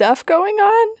own stuff going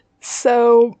on.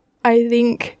 So I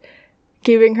think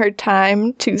giving her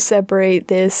time to separate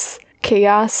this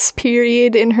chaos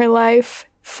period in her life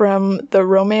from the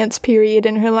romance period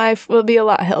in her life will be a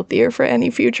lot healthier for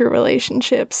any future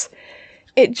relationships.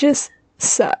 It just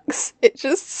sucks. It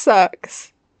just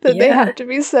sucks that they have to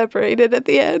be separated at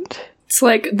the end. It's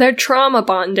like they're trauma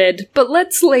bonded, but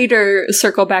let's later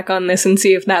circle back on this and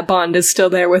see if that bond is still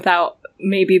there without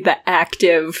maybe the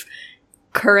active,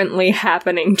 currently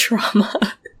happening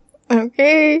trauma.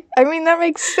 Okay. I mean, that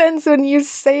makes sense when you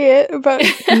say it, but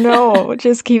no,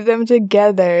 just keep them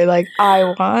together like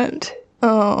I want.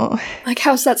 Oh. Like,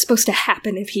 how's that supposed to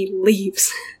happen if he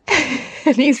leaves?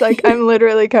 And he's like, I'm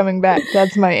literally coming back.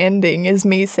 That's my ending, is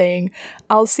me saying,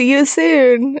 I'll see you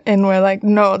soon. And we're like,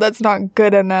 no, that's not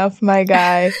good enough, my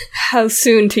guy. How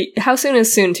soon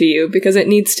is soon to you? Because it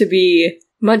needs to be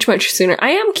much, much sooner. I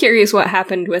am curious what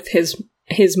happened with his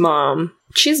mom.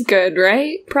 She's good,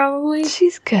 right? Probably.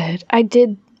 She's good. I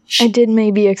did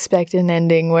maybe expect an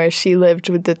ending where she lived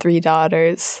with the 3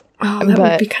 daughters. Oh, that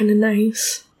would be kind of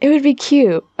nice. It would be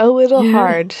cute. A little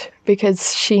hard,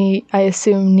 because she, I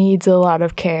assume, needs a lot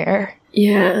of care.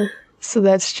 Yeah. So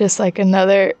that's just like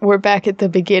we're back at the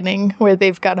beginning where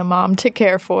they've got a mom to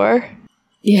care for.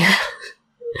 Yeah.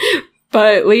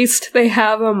 But at least they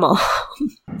have a mom.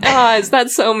 Is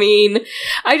that so mean?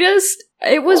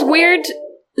 It was weird.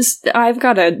 I've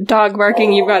got a dog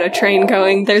barking, you've got a train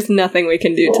going. There's nothing we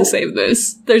can do to save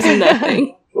this. There's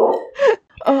nothing.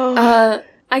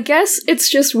 I guess it's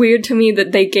just weird to me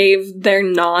that they gave their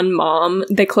non-mom,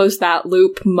 they closed that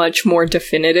loop much more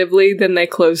definitively than they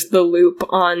closed the loop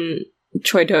on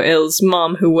Choi Do-il's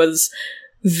mom, who was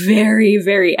very,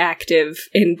 very active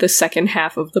in the second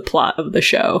half of the plot of the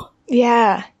show.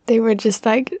 Yeah, they were just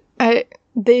like,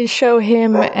 they show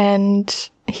him and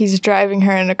he's driving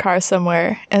her in a car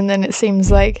somewhere, and then it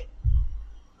seems like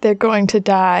they're going to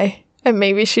die, and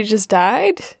maybe she just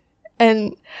died.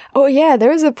 And there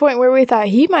was a point where we thought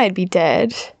he might be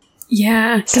dead.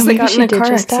 Yeah, because they got in a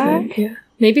car accident. Yeah.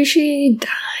 Maybe she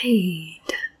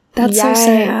died. That's so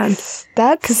sad.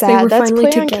 That's sad. That's play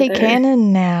on Kate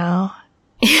Cannon now.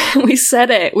 We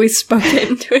said it. We spoke it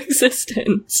into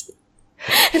existence.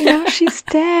 And now she's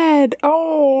dead.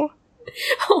 Oh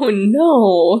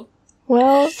no.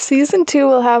 Well, season 2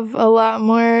 will have a lot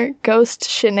more ghost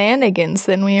shenanigans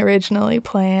than we originally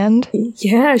planned.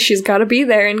 Yeah, she's got to be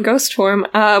there in ghost form.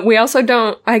 We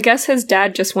also I guess his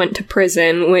dad just went to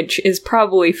prison, which is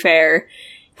probably fair,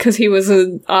 because he was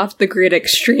an off-the-grid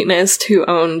extremist who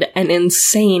owned an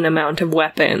insane amount of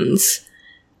weapons.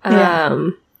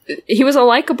 He was a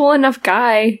likable enough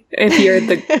guy if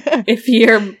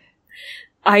you're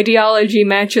ideology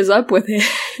matches up with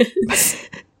his.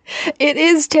 It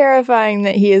is terrifying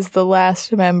that he is the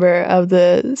last member of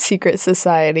the secret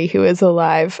society who is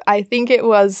alive. I think it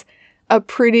was a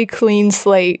pretty clean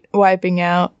slate wiping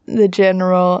out the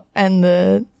general and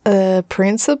the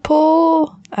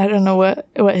principal. I don't know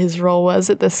what his role was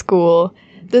at the school.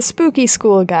 The spooky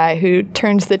school guy who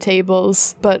turns the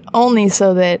tables, but only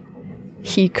so that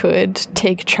he could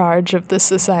take charge of the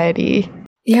society.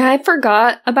 Yeah, I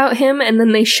forgot about him, and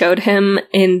then they showed him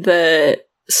in the...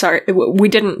 Sorry, we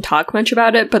didn't talk much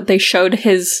about it, but they showed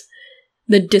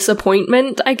the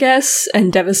disappointment, I guess,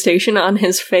 and devastation on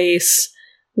his face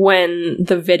when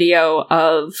the video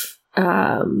of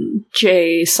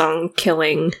Jae Sung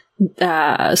killing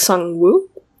Sung Woo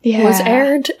was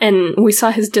aired, and we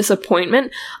saw his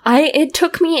disappointment. It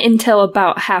took me until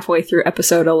about halfway through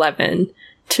episode 11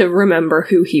 to remember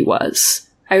who he was.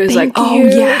 I was oh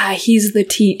yeah, he's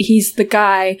the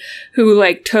guy who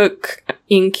like took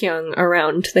In-kyung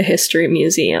around the history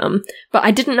museum. But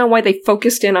I didn't know why they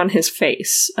focused in on his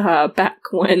face back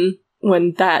when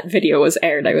that video was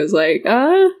aired. I was like,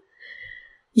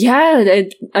 yeah,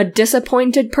 a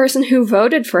disappointed person who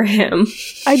voted for him.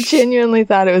 I genuinely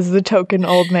thought it was the token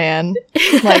old man.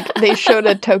 Like, they showed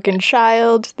a token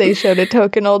child, they showed a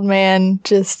token old man,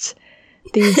 just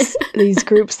these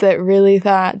groups that really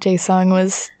thought Jae-sung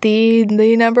was the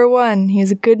number one.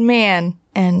 He's a good man.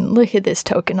 And look at this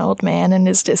token old man and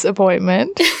his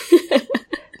disappointment.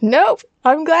 Nope.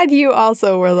 I'm glad you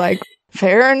also were like,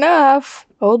 fair enough.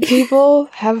 Old people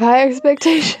have high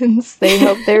expectations. They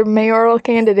hope their mayoral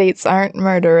candidates aren't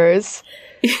murderers.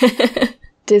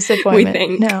 Disappointment.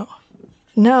 We think.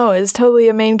 No, it's totally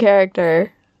a main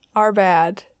character. Our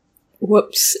bad.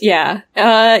 Whoops. Yeah.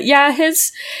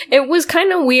 It was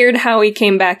kind of weird how he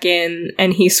came back in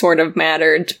and he sort of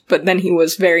mattered, but then he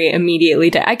was very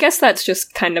immediately dead. I guess that's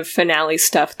just kind of finale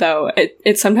stuff, though.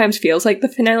 It sometimes feels like the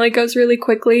finale goes really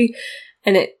quickly,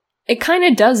 and it kind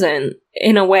of doesn't,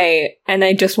 in a way, and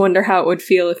I just wonder how it would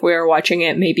feel if we were watching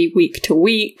it maybe week to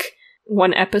week,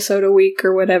 one episode a week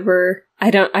or whatever. I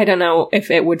don't know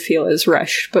if it would feel as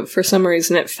rushed, but for some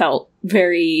reason it felt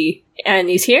very, and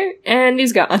he's here, and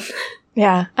he's gone.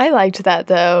 Yeah, I liked that,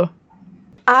 though.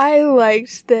 I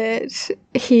liked that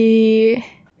he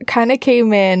kind of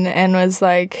came in and was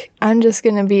like, I'm just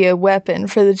gonna be a weapon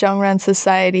for the Jongran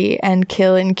Society and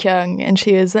kill In-kyung. And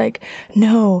she was like,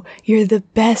 no, you're the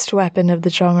best weapon of the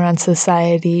Jongran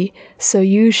Society, so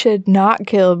you should not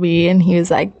kill me. And he was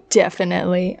like,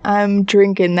 definitely, I'm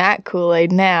drinking that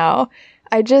Kool-Aid now.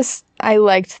 I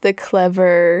liked the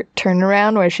clever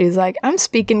turnaround where she's like, I'm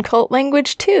speaking cult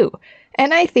language too,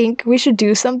 and I think we should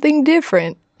do something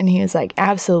different. And he was like,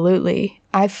 absolutely,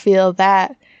 I feel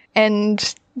that.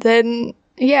 And then,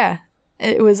 yeah,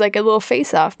 it was like a little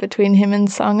face-off between him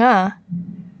and Sung-ah.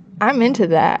 I'm into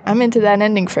that. I'm into that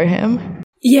ending for him.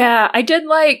 Yeah, I did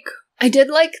like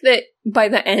that by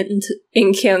the end,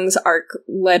 In-kyung's arc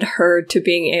led her to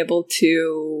being able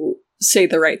to say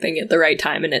the right thing at the right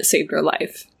time, and it saved her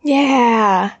life.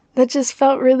 Yeah, that just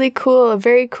felt really cool. A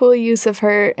very cool use of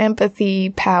her empathy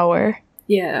power.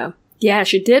 Yeah,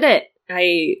 she did it.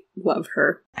 I love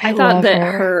her. I thought that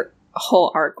her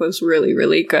whole arc was really,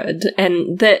 really good,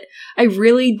 and that I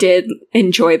really did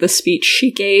enjoy the speech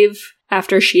she gave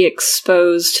after she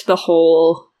exposed the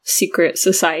whole secret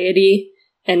society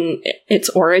and its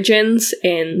origins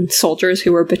in soldiers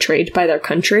who were betrayed by their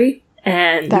country.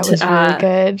 And that was really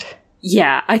good.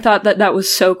 Yeah, I thought that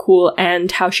was so cool,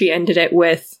 and how she ended it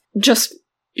with just,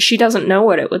 she doesn't know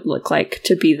what it would look like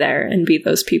to be there and be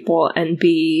those people and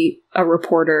be a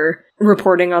reporter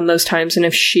reporting on those times, and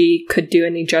if she could do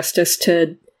any justice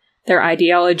to their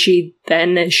ideology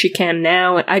then as she can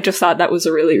now. I just thought that was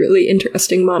a really, really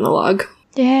interesting monologue.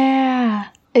 Yeah.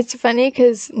 It's funny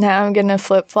because now I'm gonna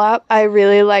flip-flop. I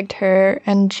really liked her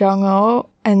and Jung-ho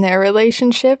and their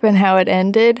relationship and how it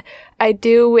ended. I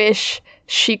do wish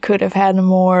she could have had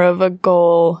more of a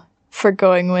goal for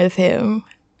going with him.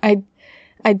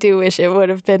 I do wish it would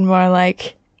have been more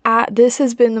like, this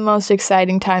has been the most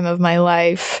exciting time of my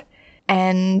life,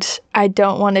 and I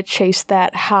don't want to chase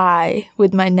that high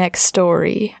with my next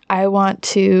story. I want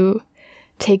to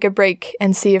take a break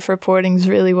and see if reporting's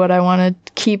really what I want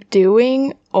to keep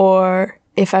doing, or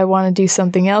if I want to do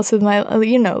something else with my,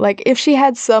 like if she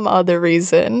had some other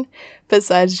reason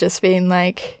besides just being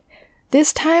like,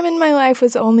 this time in my life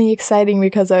was only exciting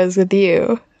because I was with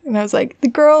you. And I was like,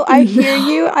 girl, I hear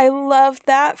you. I love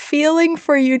that feeling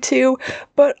for you too.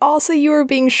 But also you were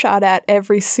being shot at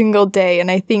every single day. And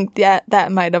I think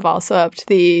that might have also upped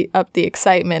the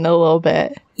excitement a little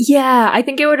bit. Yeah, I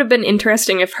think it would have been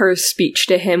interesting if her speech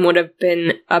to him would have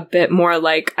been a bit more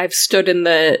like, I've stood in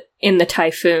the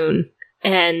typhoon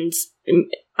and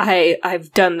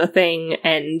I've done the thing,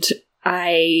 and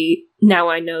I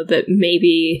know that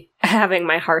maybe having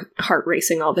my heart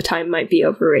racing all the time might be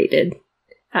overrated.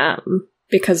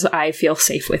 Because I feel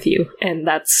safe with you, and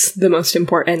that's the most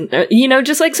important.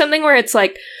 Just like something where it's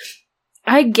like,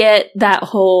 I get that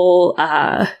whole,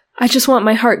 I just want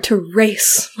my heart to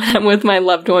race when I'm with my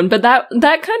loved one, but that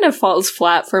kind of falls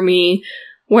flat for me,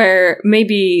 where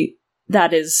maybe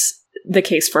that is the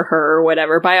case for her or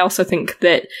whatever, but I also think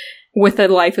that with a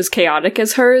life as chaotic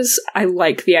as hers, I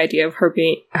like the idea of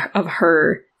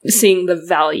her seeing the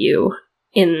value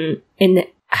in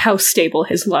how stable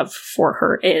his love for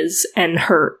her is, and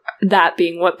that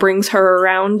being what brings her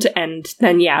around, and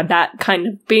then that kind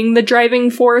of being the driving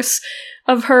force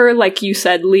of her, like you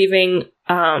said, leaving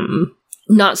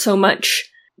not so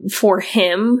much for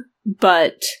him,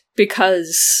 but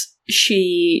because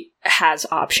she has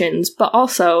options, but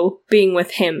also being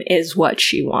with him is what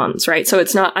she wants, right? So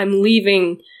it's not, I'm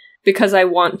leaving because I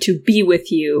want to be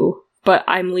with you, but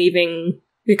I'm leaving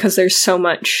because there's so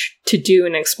much to do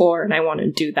and explore, and I want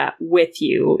to do that with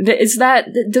you. Does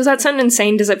that sound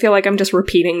insane? Does it feel like I'm just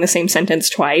repeating the same sentence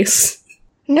twice?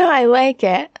 No, I like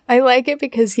it. I like it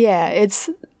because, it's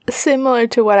similar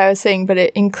to what I was saying, but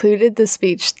it included the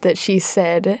speech that she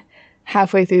said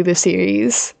halfway through the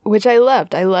series, which I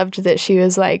loved. I loved that she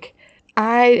was like,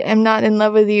 I am not in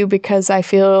love with you because I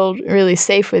feel really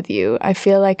safe with you. I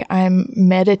feel like I'm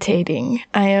meditating.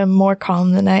 I am more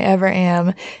calm than I ever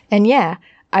am. And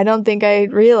I don't think I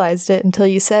realized it until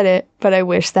you said it, but I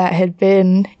wish that had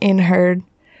been in her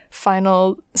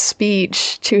final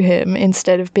speech to him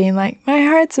instead of being like, my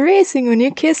heart's racing when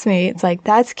you kiss me. It's like,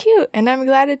 that's cute, and I'm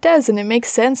glad it does, and it makes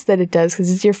sense that it does because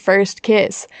it's your first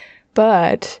kiss.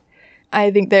 But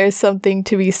I think there's something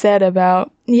to be said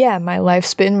about, my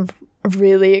life's been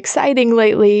really exciting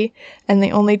lately, and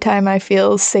the only time I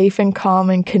feel safe and calm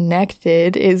and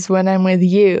connected is when I'm with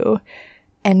you.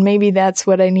 And maybe that's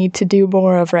what I need to do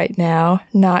more of right now.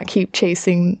 Not keep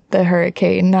chasing the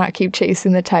hurricane, not keep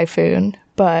chasing the typhoon,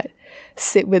 but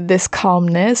sit with this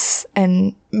calmness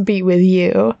and be with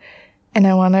you. And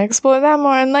I want to explore that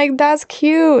more. And that's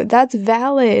cute. That's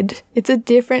valid. It's a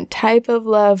different type of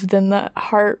love than the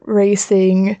heart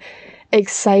racing,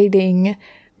 exciting,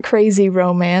 crazy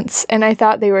romance. And I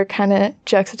thought they were kind of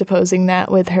juxtaposing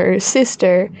that with her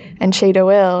sister and Shada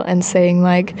Will, and saying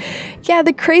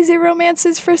the crazy romance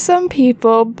is for some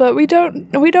people, but we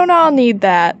don't all need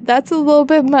that. That's a little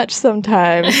bit much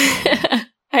sometimes.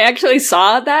 I actually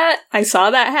saw that. I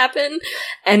saw that happen,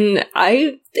 and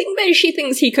I think that she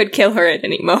thinks he could kill her at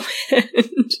any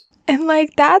moment. And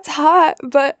that's hot,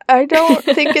 but I don't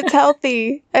think it's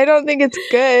healthy. I don't think it's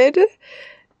good.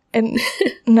 And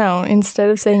no, instead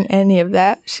of saying any of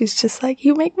that, she's just like,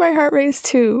 you make my heart race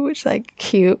too, which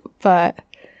cute, but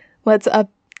let's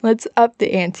up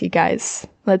the ante, guys.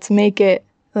 Let's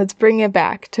bring it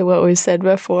back to what we said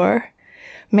before.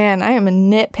 Man, I am a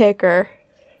nitpicker.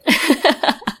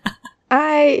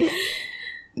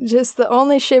 The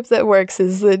only ship that works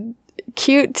is the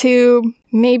cute two,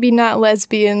 maybe not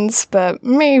lesbians, but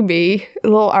maybe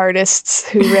little artists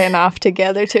who ran off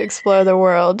together to explore the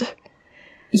world.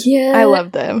 Yeah. I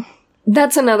love them.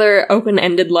 That's another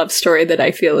open-ended love story that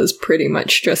I feel is pretty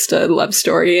much just a love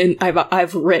story, and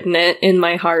I've written it in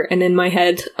my heart and in my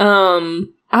head.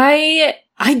 I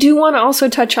do want to also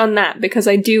touch on that, because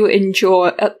I do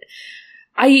enjoy...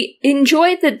 I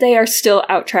enjoy that they are still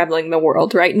out traveling the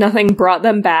world, right? Nothing brought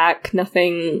them back,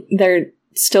 they're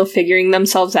still figuring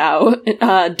themselves out.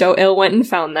 Do-Il went and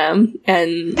found them,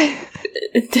 and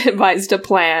devised a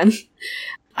plan.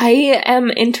 I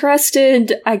am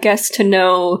interested, I guess, to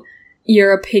know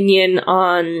your opinion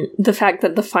on the fact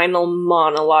that the final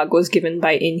monologue was given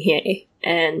by In-hye,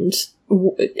 and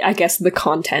I guess the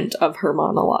content of her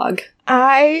monologue.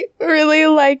 I really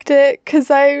liked it,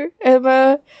 because I am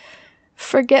a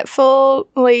forgetful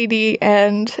lady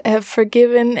and have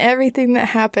forgiven everything that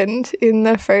happened in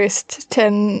the first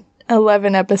 10,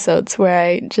 11 episodes where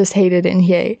I just hated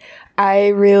In-hye. I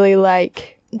really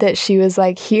like that she was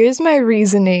like, here's my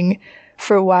reasoning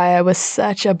for why I was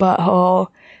such a butthole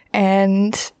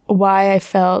and why I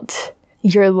felt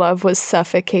your love was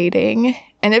suffocating.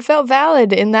 And it felt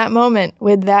valid in that moment.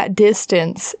 With that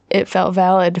distance, it felt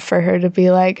valid for her to be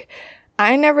like,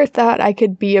 I never thought I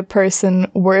could be a person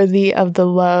worthy of the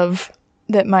love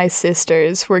that my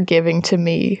sisters were giving to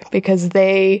me, because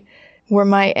they were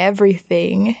my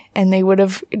everything and they would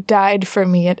have died for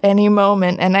me at any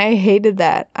moment. And I hated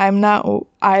that.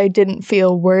 I didn't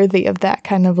feel worthy of that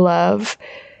kind of love.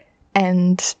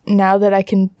 And now that I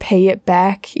can pay it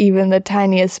back even the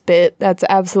tiniest bit, that's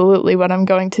absolutely what I'm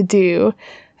going to do.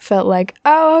 Felt like,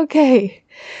 oh, okay.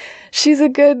 She's a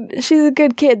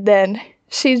good kid then.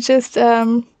 She's just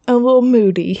a little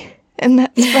moody, and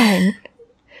that's fine.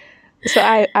 So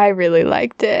I really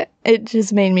liked it. It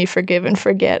just made me forgive and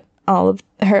forget all of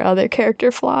her other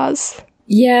character flaws.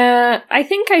 Yeah, I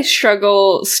think I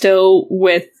struggle still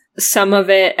with some of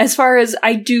it. As far as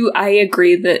I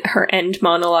agree that her end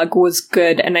monologue was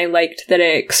good, and I liked that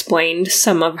it explained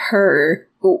some of her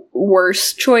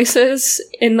worse choices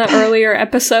in the earlier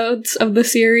episodes of the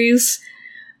series.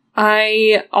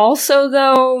 I also,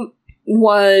 though,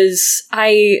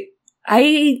 I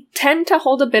tend to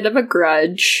hold a bit of a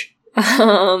grudge.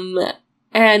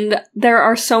 And there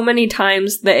are so many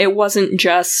times that it wasn't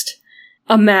just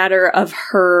a matter of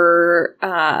her,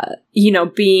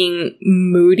 being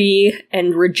moody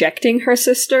and rejecting her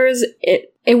sisters.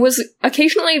 It was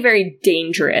occasionally very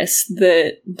dangerous,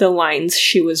 the lines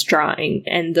she was drawing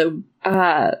and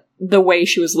the way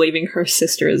she was leaving her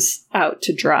sisters out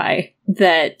to dry.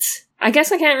 That I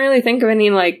guess I can't really think of any,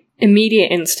 like,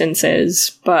 immediate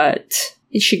instances, but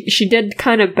she did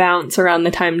kind of bounce around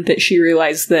the time that she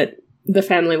realized that the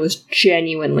family was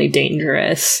genuinely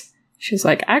dangerous. She's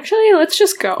like, actually, let's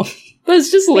just go.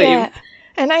 Let's just leave. Yeah.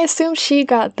 And I assume she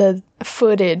got the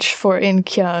footage for In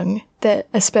Kyung, that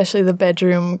especially the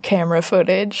bedroom camera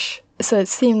footage. So it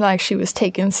seemed like she was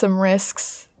taking some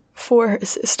risks for her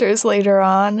sisters later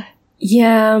on.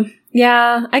 Yeah.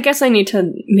 I guess I need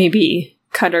to maybe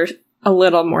cut her a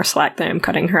little more slack than I'm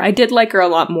cutting her. I did like her a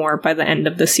lot more by the end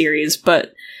of the series,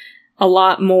 but a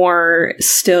lot more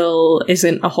still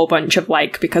isn't a whole bunch of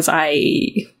like, because I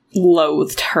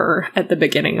loathed her at the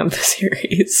beginning of the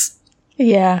series.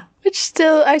 Yeah, which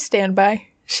still I stand by.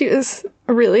 She was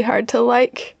really hard to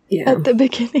like at the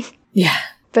beginning. Yeah.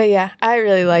 But yeah, I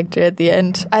really liked her at the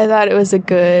end. I thought it was a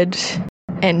good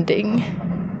ending.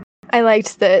 I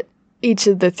liked that each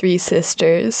of the three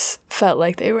sisters felt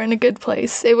like they were in a good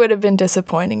place. It would have been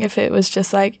disappointing if it was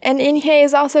just like, and In-hye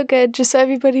is also good, just so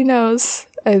everybody knows.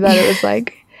 I thought it was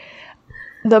like,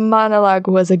 the monologue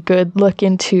was a good look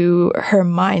into her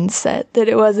mindset, that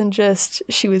it wasn't just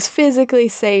she was physically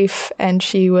safe and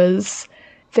she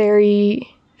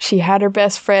had her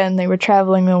best friend, they were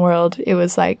traveling the world. It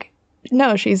was like,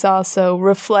 no, she's also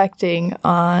reflecting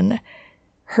on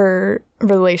her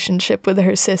relationship with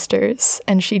her sisters,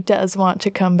 and she does want to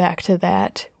come back to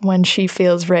that when she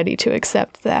feels ready to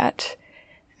accept that.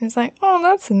 And it's like, oh,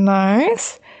 that's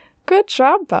nice. Good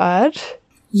job, bud.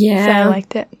 Yeah. So I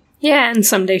liked it. Yeah, and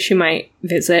someday she might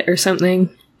visit or something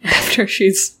after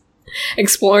she's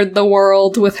explored the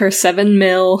world with her 7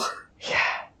 mil.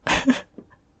 Yeah.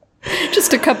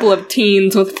 Just a couple of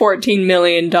teens with $14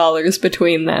 million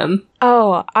between them.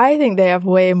 Oh, I think they have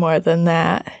way more than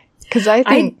that. Because I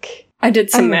think... I did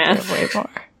some math. Way more.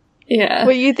 Yeah.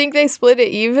 Well, you think they split it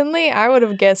evenly? I would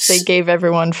have guessed they gave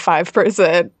everyone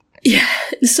 5%. Yeah.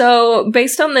 So,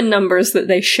 based on the numbers that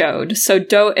they showed, so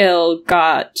Do-il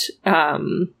got,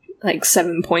 like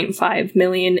 7.5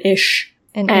 million-ish.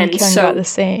 And In-kyung got the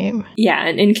same. Yeah,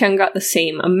 and In-kyung got the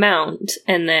same amount.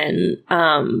 And then,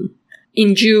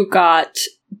 In-ju got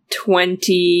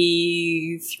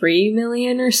 23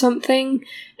 million or something.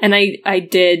 And I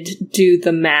did do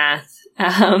the math.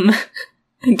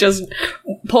 Just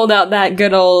pulled out that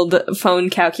good old phone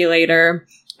calculator.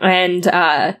 And,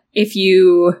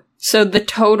 so the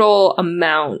total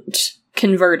amount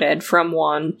converted from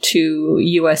won to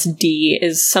USD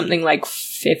is something like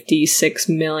 56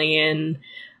 million.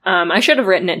 I should have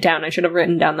written it down. I should have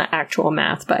written down the actual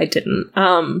math, but I didn't.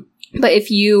 But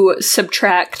if you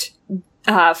subtract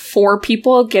 4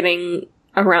 people getting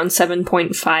around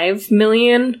 7.5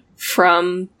 million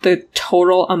from the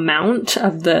total amount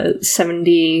of the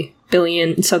 70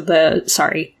 billion,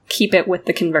 keep it with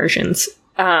the conversions.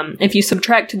 If you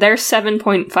subtract their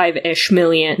 7.5-ish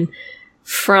million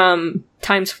from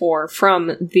times 4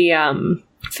 from the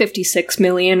 56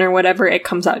 million or whatever, it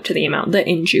comes out to the amount that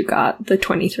In-ju got, the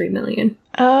 23 million.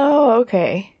 Oh,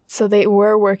 okay. So they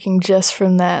were working just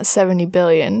from that 70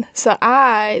 billion. So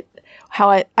I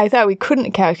thought we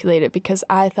couldn't calculate it because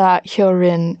I thought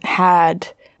Hyorin had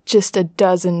just a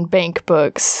dozen bank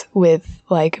books with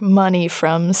like money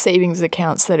from savings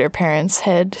accounts that her parents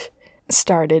had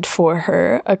started for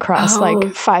her across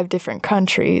like 5 different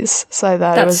countries. So I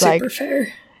thought it was like,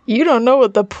 fair. You don't know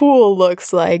what the pool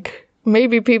looks like.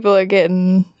 Maybe people are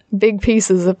getting big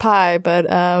pieces of pie, but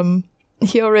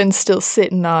Hyorin's still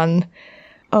sitting on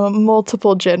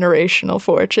multiple generational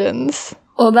fortunes.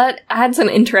 Well, that adds an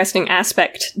interesting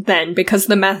aspect then, because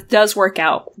the math does work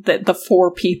out that the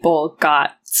 4 people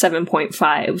got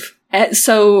 7.5,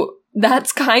 So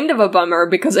that's kind of a bummer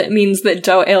because it means that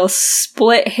Do-il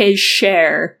split his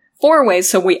share 4 ways.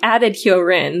 So we added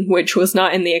Hyorin, which was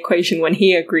not in the equation when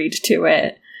he agreed to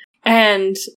it.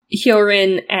 And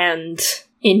Hyorin and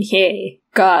In-hye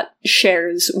got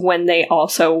shares when they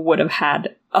also would have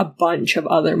had a bunch of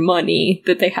other money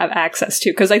that they have access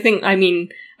to. Because I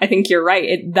think you're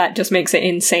right. That just makes it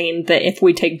insane that if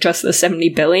we take just the 70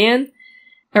 billion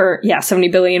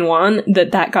won,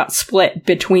 that got split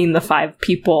between the 5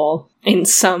 people in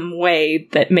some way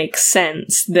that makes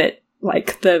sense, that,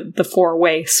 like, the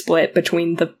 4-way split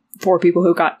between the 4 people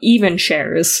who got even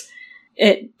shares,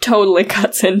 it totally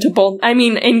cuts into both. I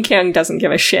mean, In-kyung doesn't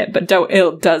give a shit, but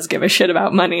Do-il does give a shit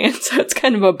about money, and so it's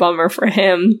kind of a bummer for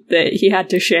him that he had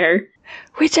to share.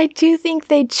 Which I do think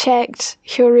they checked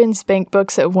Hyorin's bank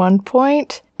books at one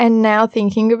point, and now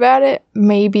thinking about it,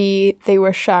 maybe they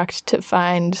were shocked to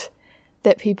find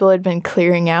that people had been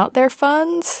clearing out their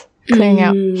funds, clearing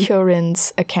out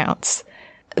Hyorin's accounts.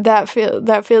 That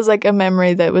feels like a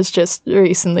memory that was just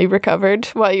recently recovered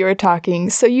while you were talking.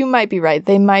 So you might be right.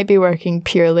 They might be working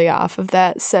purely off of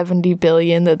that 70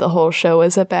 billion that the whole show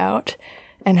is about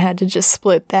and had to just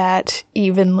split that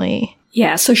evenly.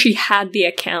 Yeah, so she had the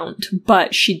account,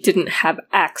 but she didn't have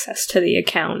access to the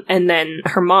account. And then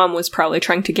her mom was probably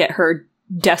trying to get her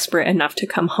desperate enough to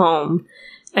come home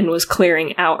and was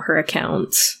clearing out her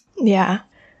accounts. Yeah.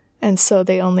 And so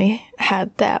they only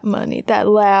had that money, that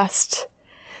last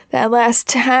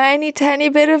tiny, tiny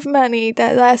bit of money,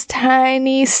 that last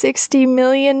tiny $60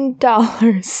 million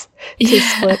to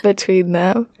split between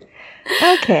them.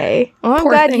 Okay. Well, I'm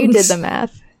glad you did the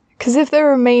math. Because if the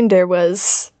remainder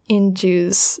was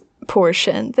In-ju's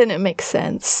portion, then it makes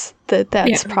sense that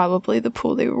that's probably the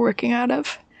pool they were working out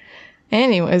of.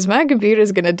 Anyways, my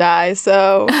computer's gonna die,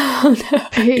 so... Oh,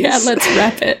 no. Yeah, let's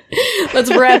wrap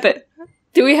it.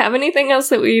 Do we have anything else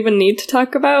that we even need to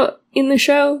talk about in the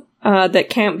show?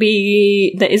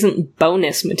 That isn't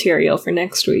bonus material for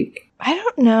next week? I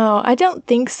don't know. I don't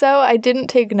think so. I didn't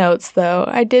take notes, though.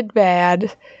 I did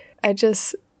bad. I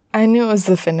knew it was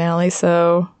the finale,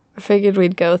 so I figured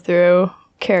we'd go through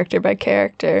character by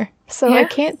character. So yeah, I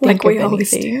can't think of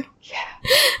anything.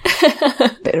 Yeah.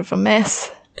 Bit of a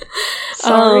mess.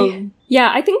 Sorry.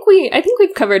 Yeah, I think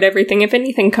we've covered everything. If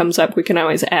anything comes up, we can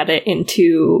always add it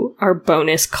into our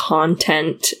bonus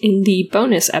content in the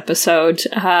bonus episode.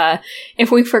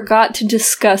 If we forgot to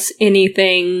discuss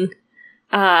anything,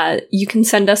 you can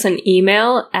send us an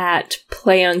email at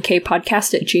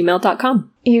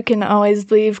playonkpodcast@gmail.com. You can always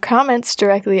leave comments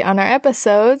directly on our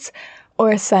episodes,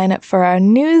 or sign up for our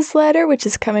newsletter, which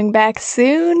is coming back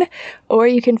soon. Or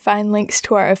you can find links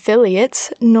to our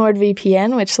affiliates,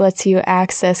 NordVPN, which lets you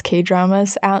access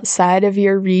K-dramas outside of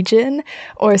your region,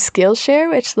 or Skillshare,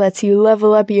 which lets you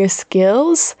level up your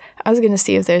skills. I was going to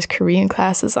see if there's Korean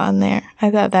classes on there.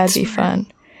 I thought that'd be fun.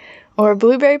 Or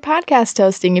Blueberry Podcast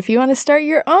Hosting, if you want to start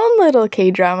your own little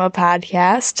K-drama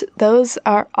podcast. Those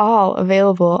are all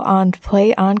available on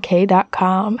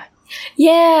playonk.com.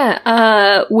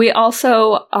 Yeah, we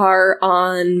also are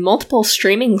on multiple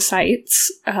streaming sites,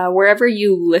 wherever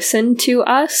you listen to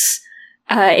us.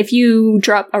 If you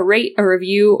drop a rate, a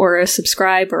review, or a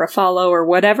subscribe, or a follow, or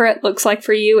whatever it looks like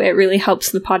for you, it really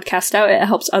helps the podcast out. It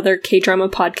helps other K-drama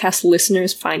podcast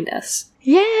listeners find us.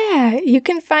 Yeah, you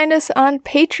can find us on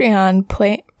Patreon,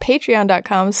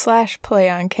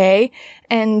 patreon.com/playonk,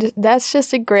 and that's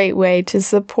just a great way to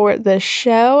support the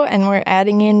show, and we're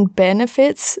adding in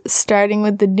benefits starting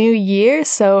with the new year,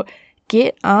 so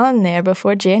get on there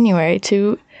before January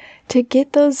to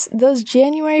get those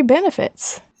January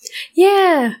benefits.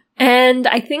 Yeah, and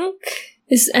I think,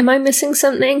 am I missing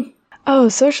something? Oh,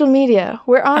 social media.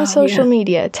 We're on social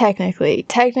media, technically.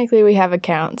 Technically, we have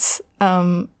accounts.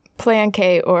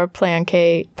 PlayOnK or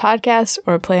PlayOnK podcast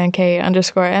or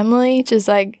PlayOnK_Emily. Just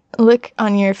look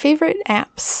on your favorite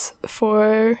apps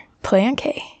for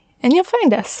PlayOnK and you'll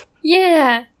find us.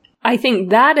 Yeah, I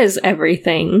think that is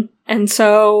everything. And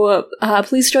so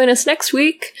please join us next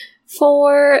week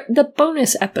for the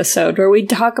bonus episode where we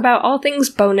talk about all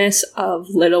things bonus of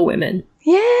Little Women.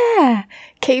 Yeah.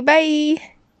 Okay, bye.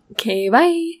 Okay,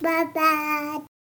 bye. Bye-bye.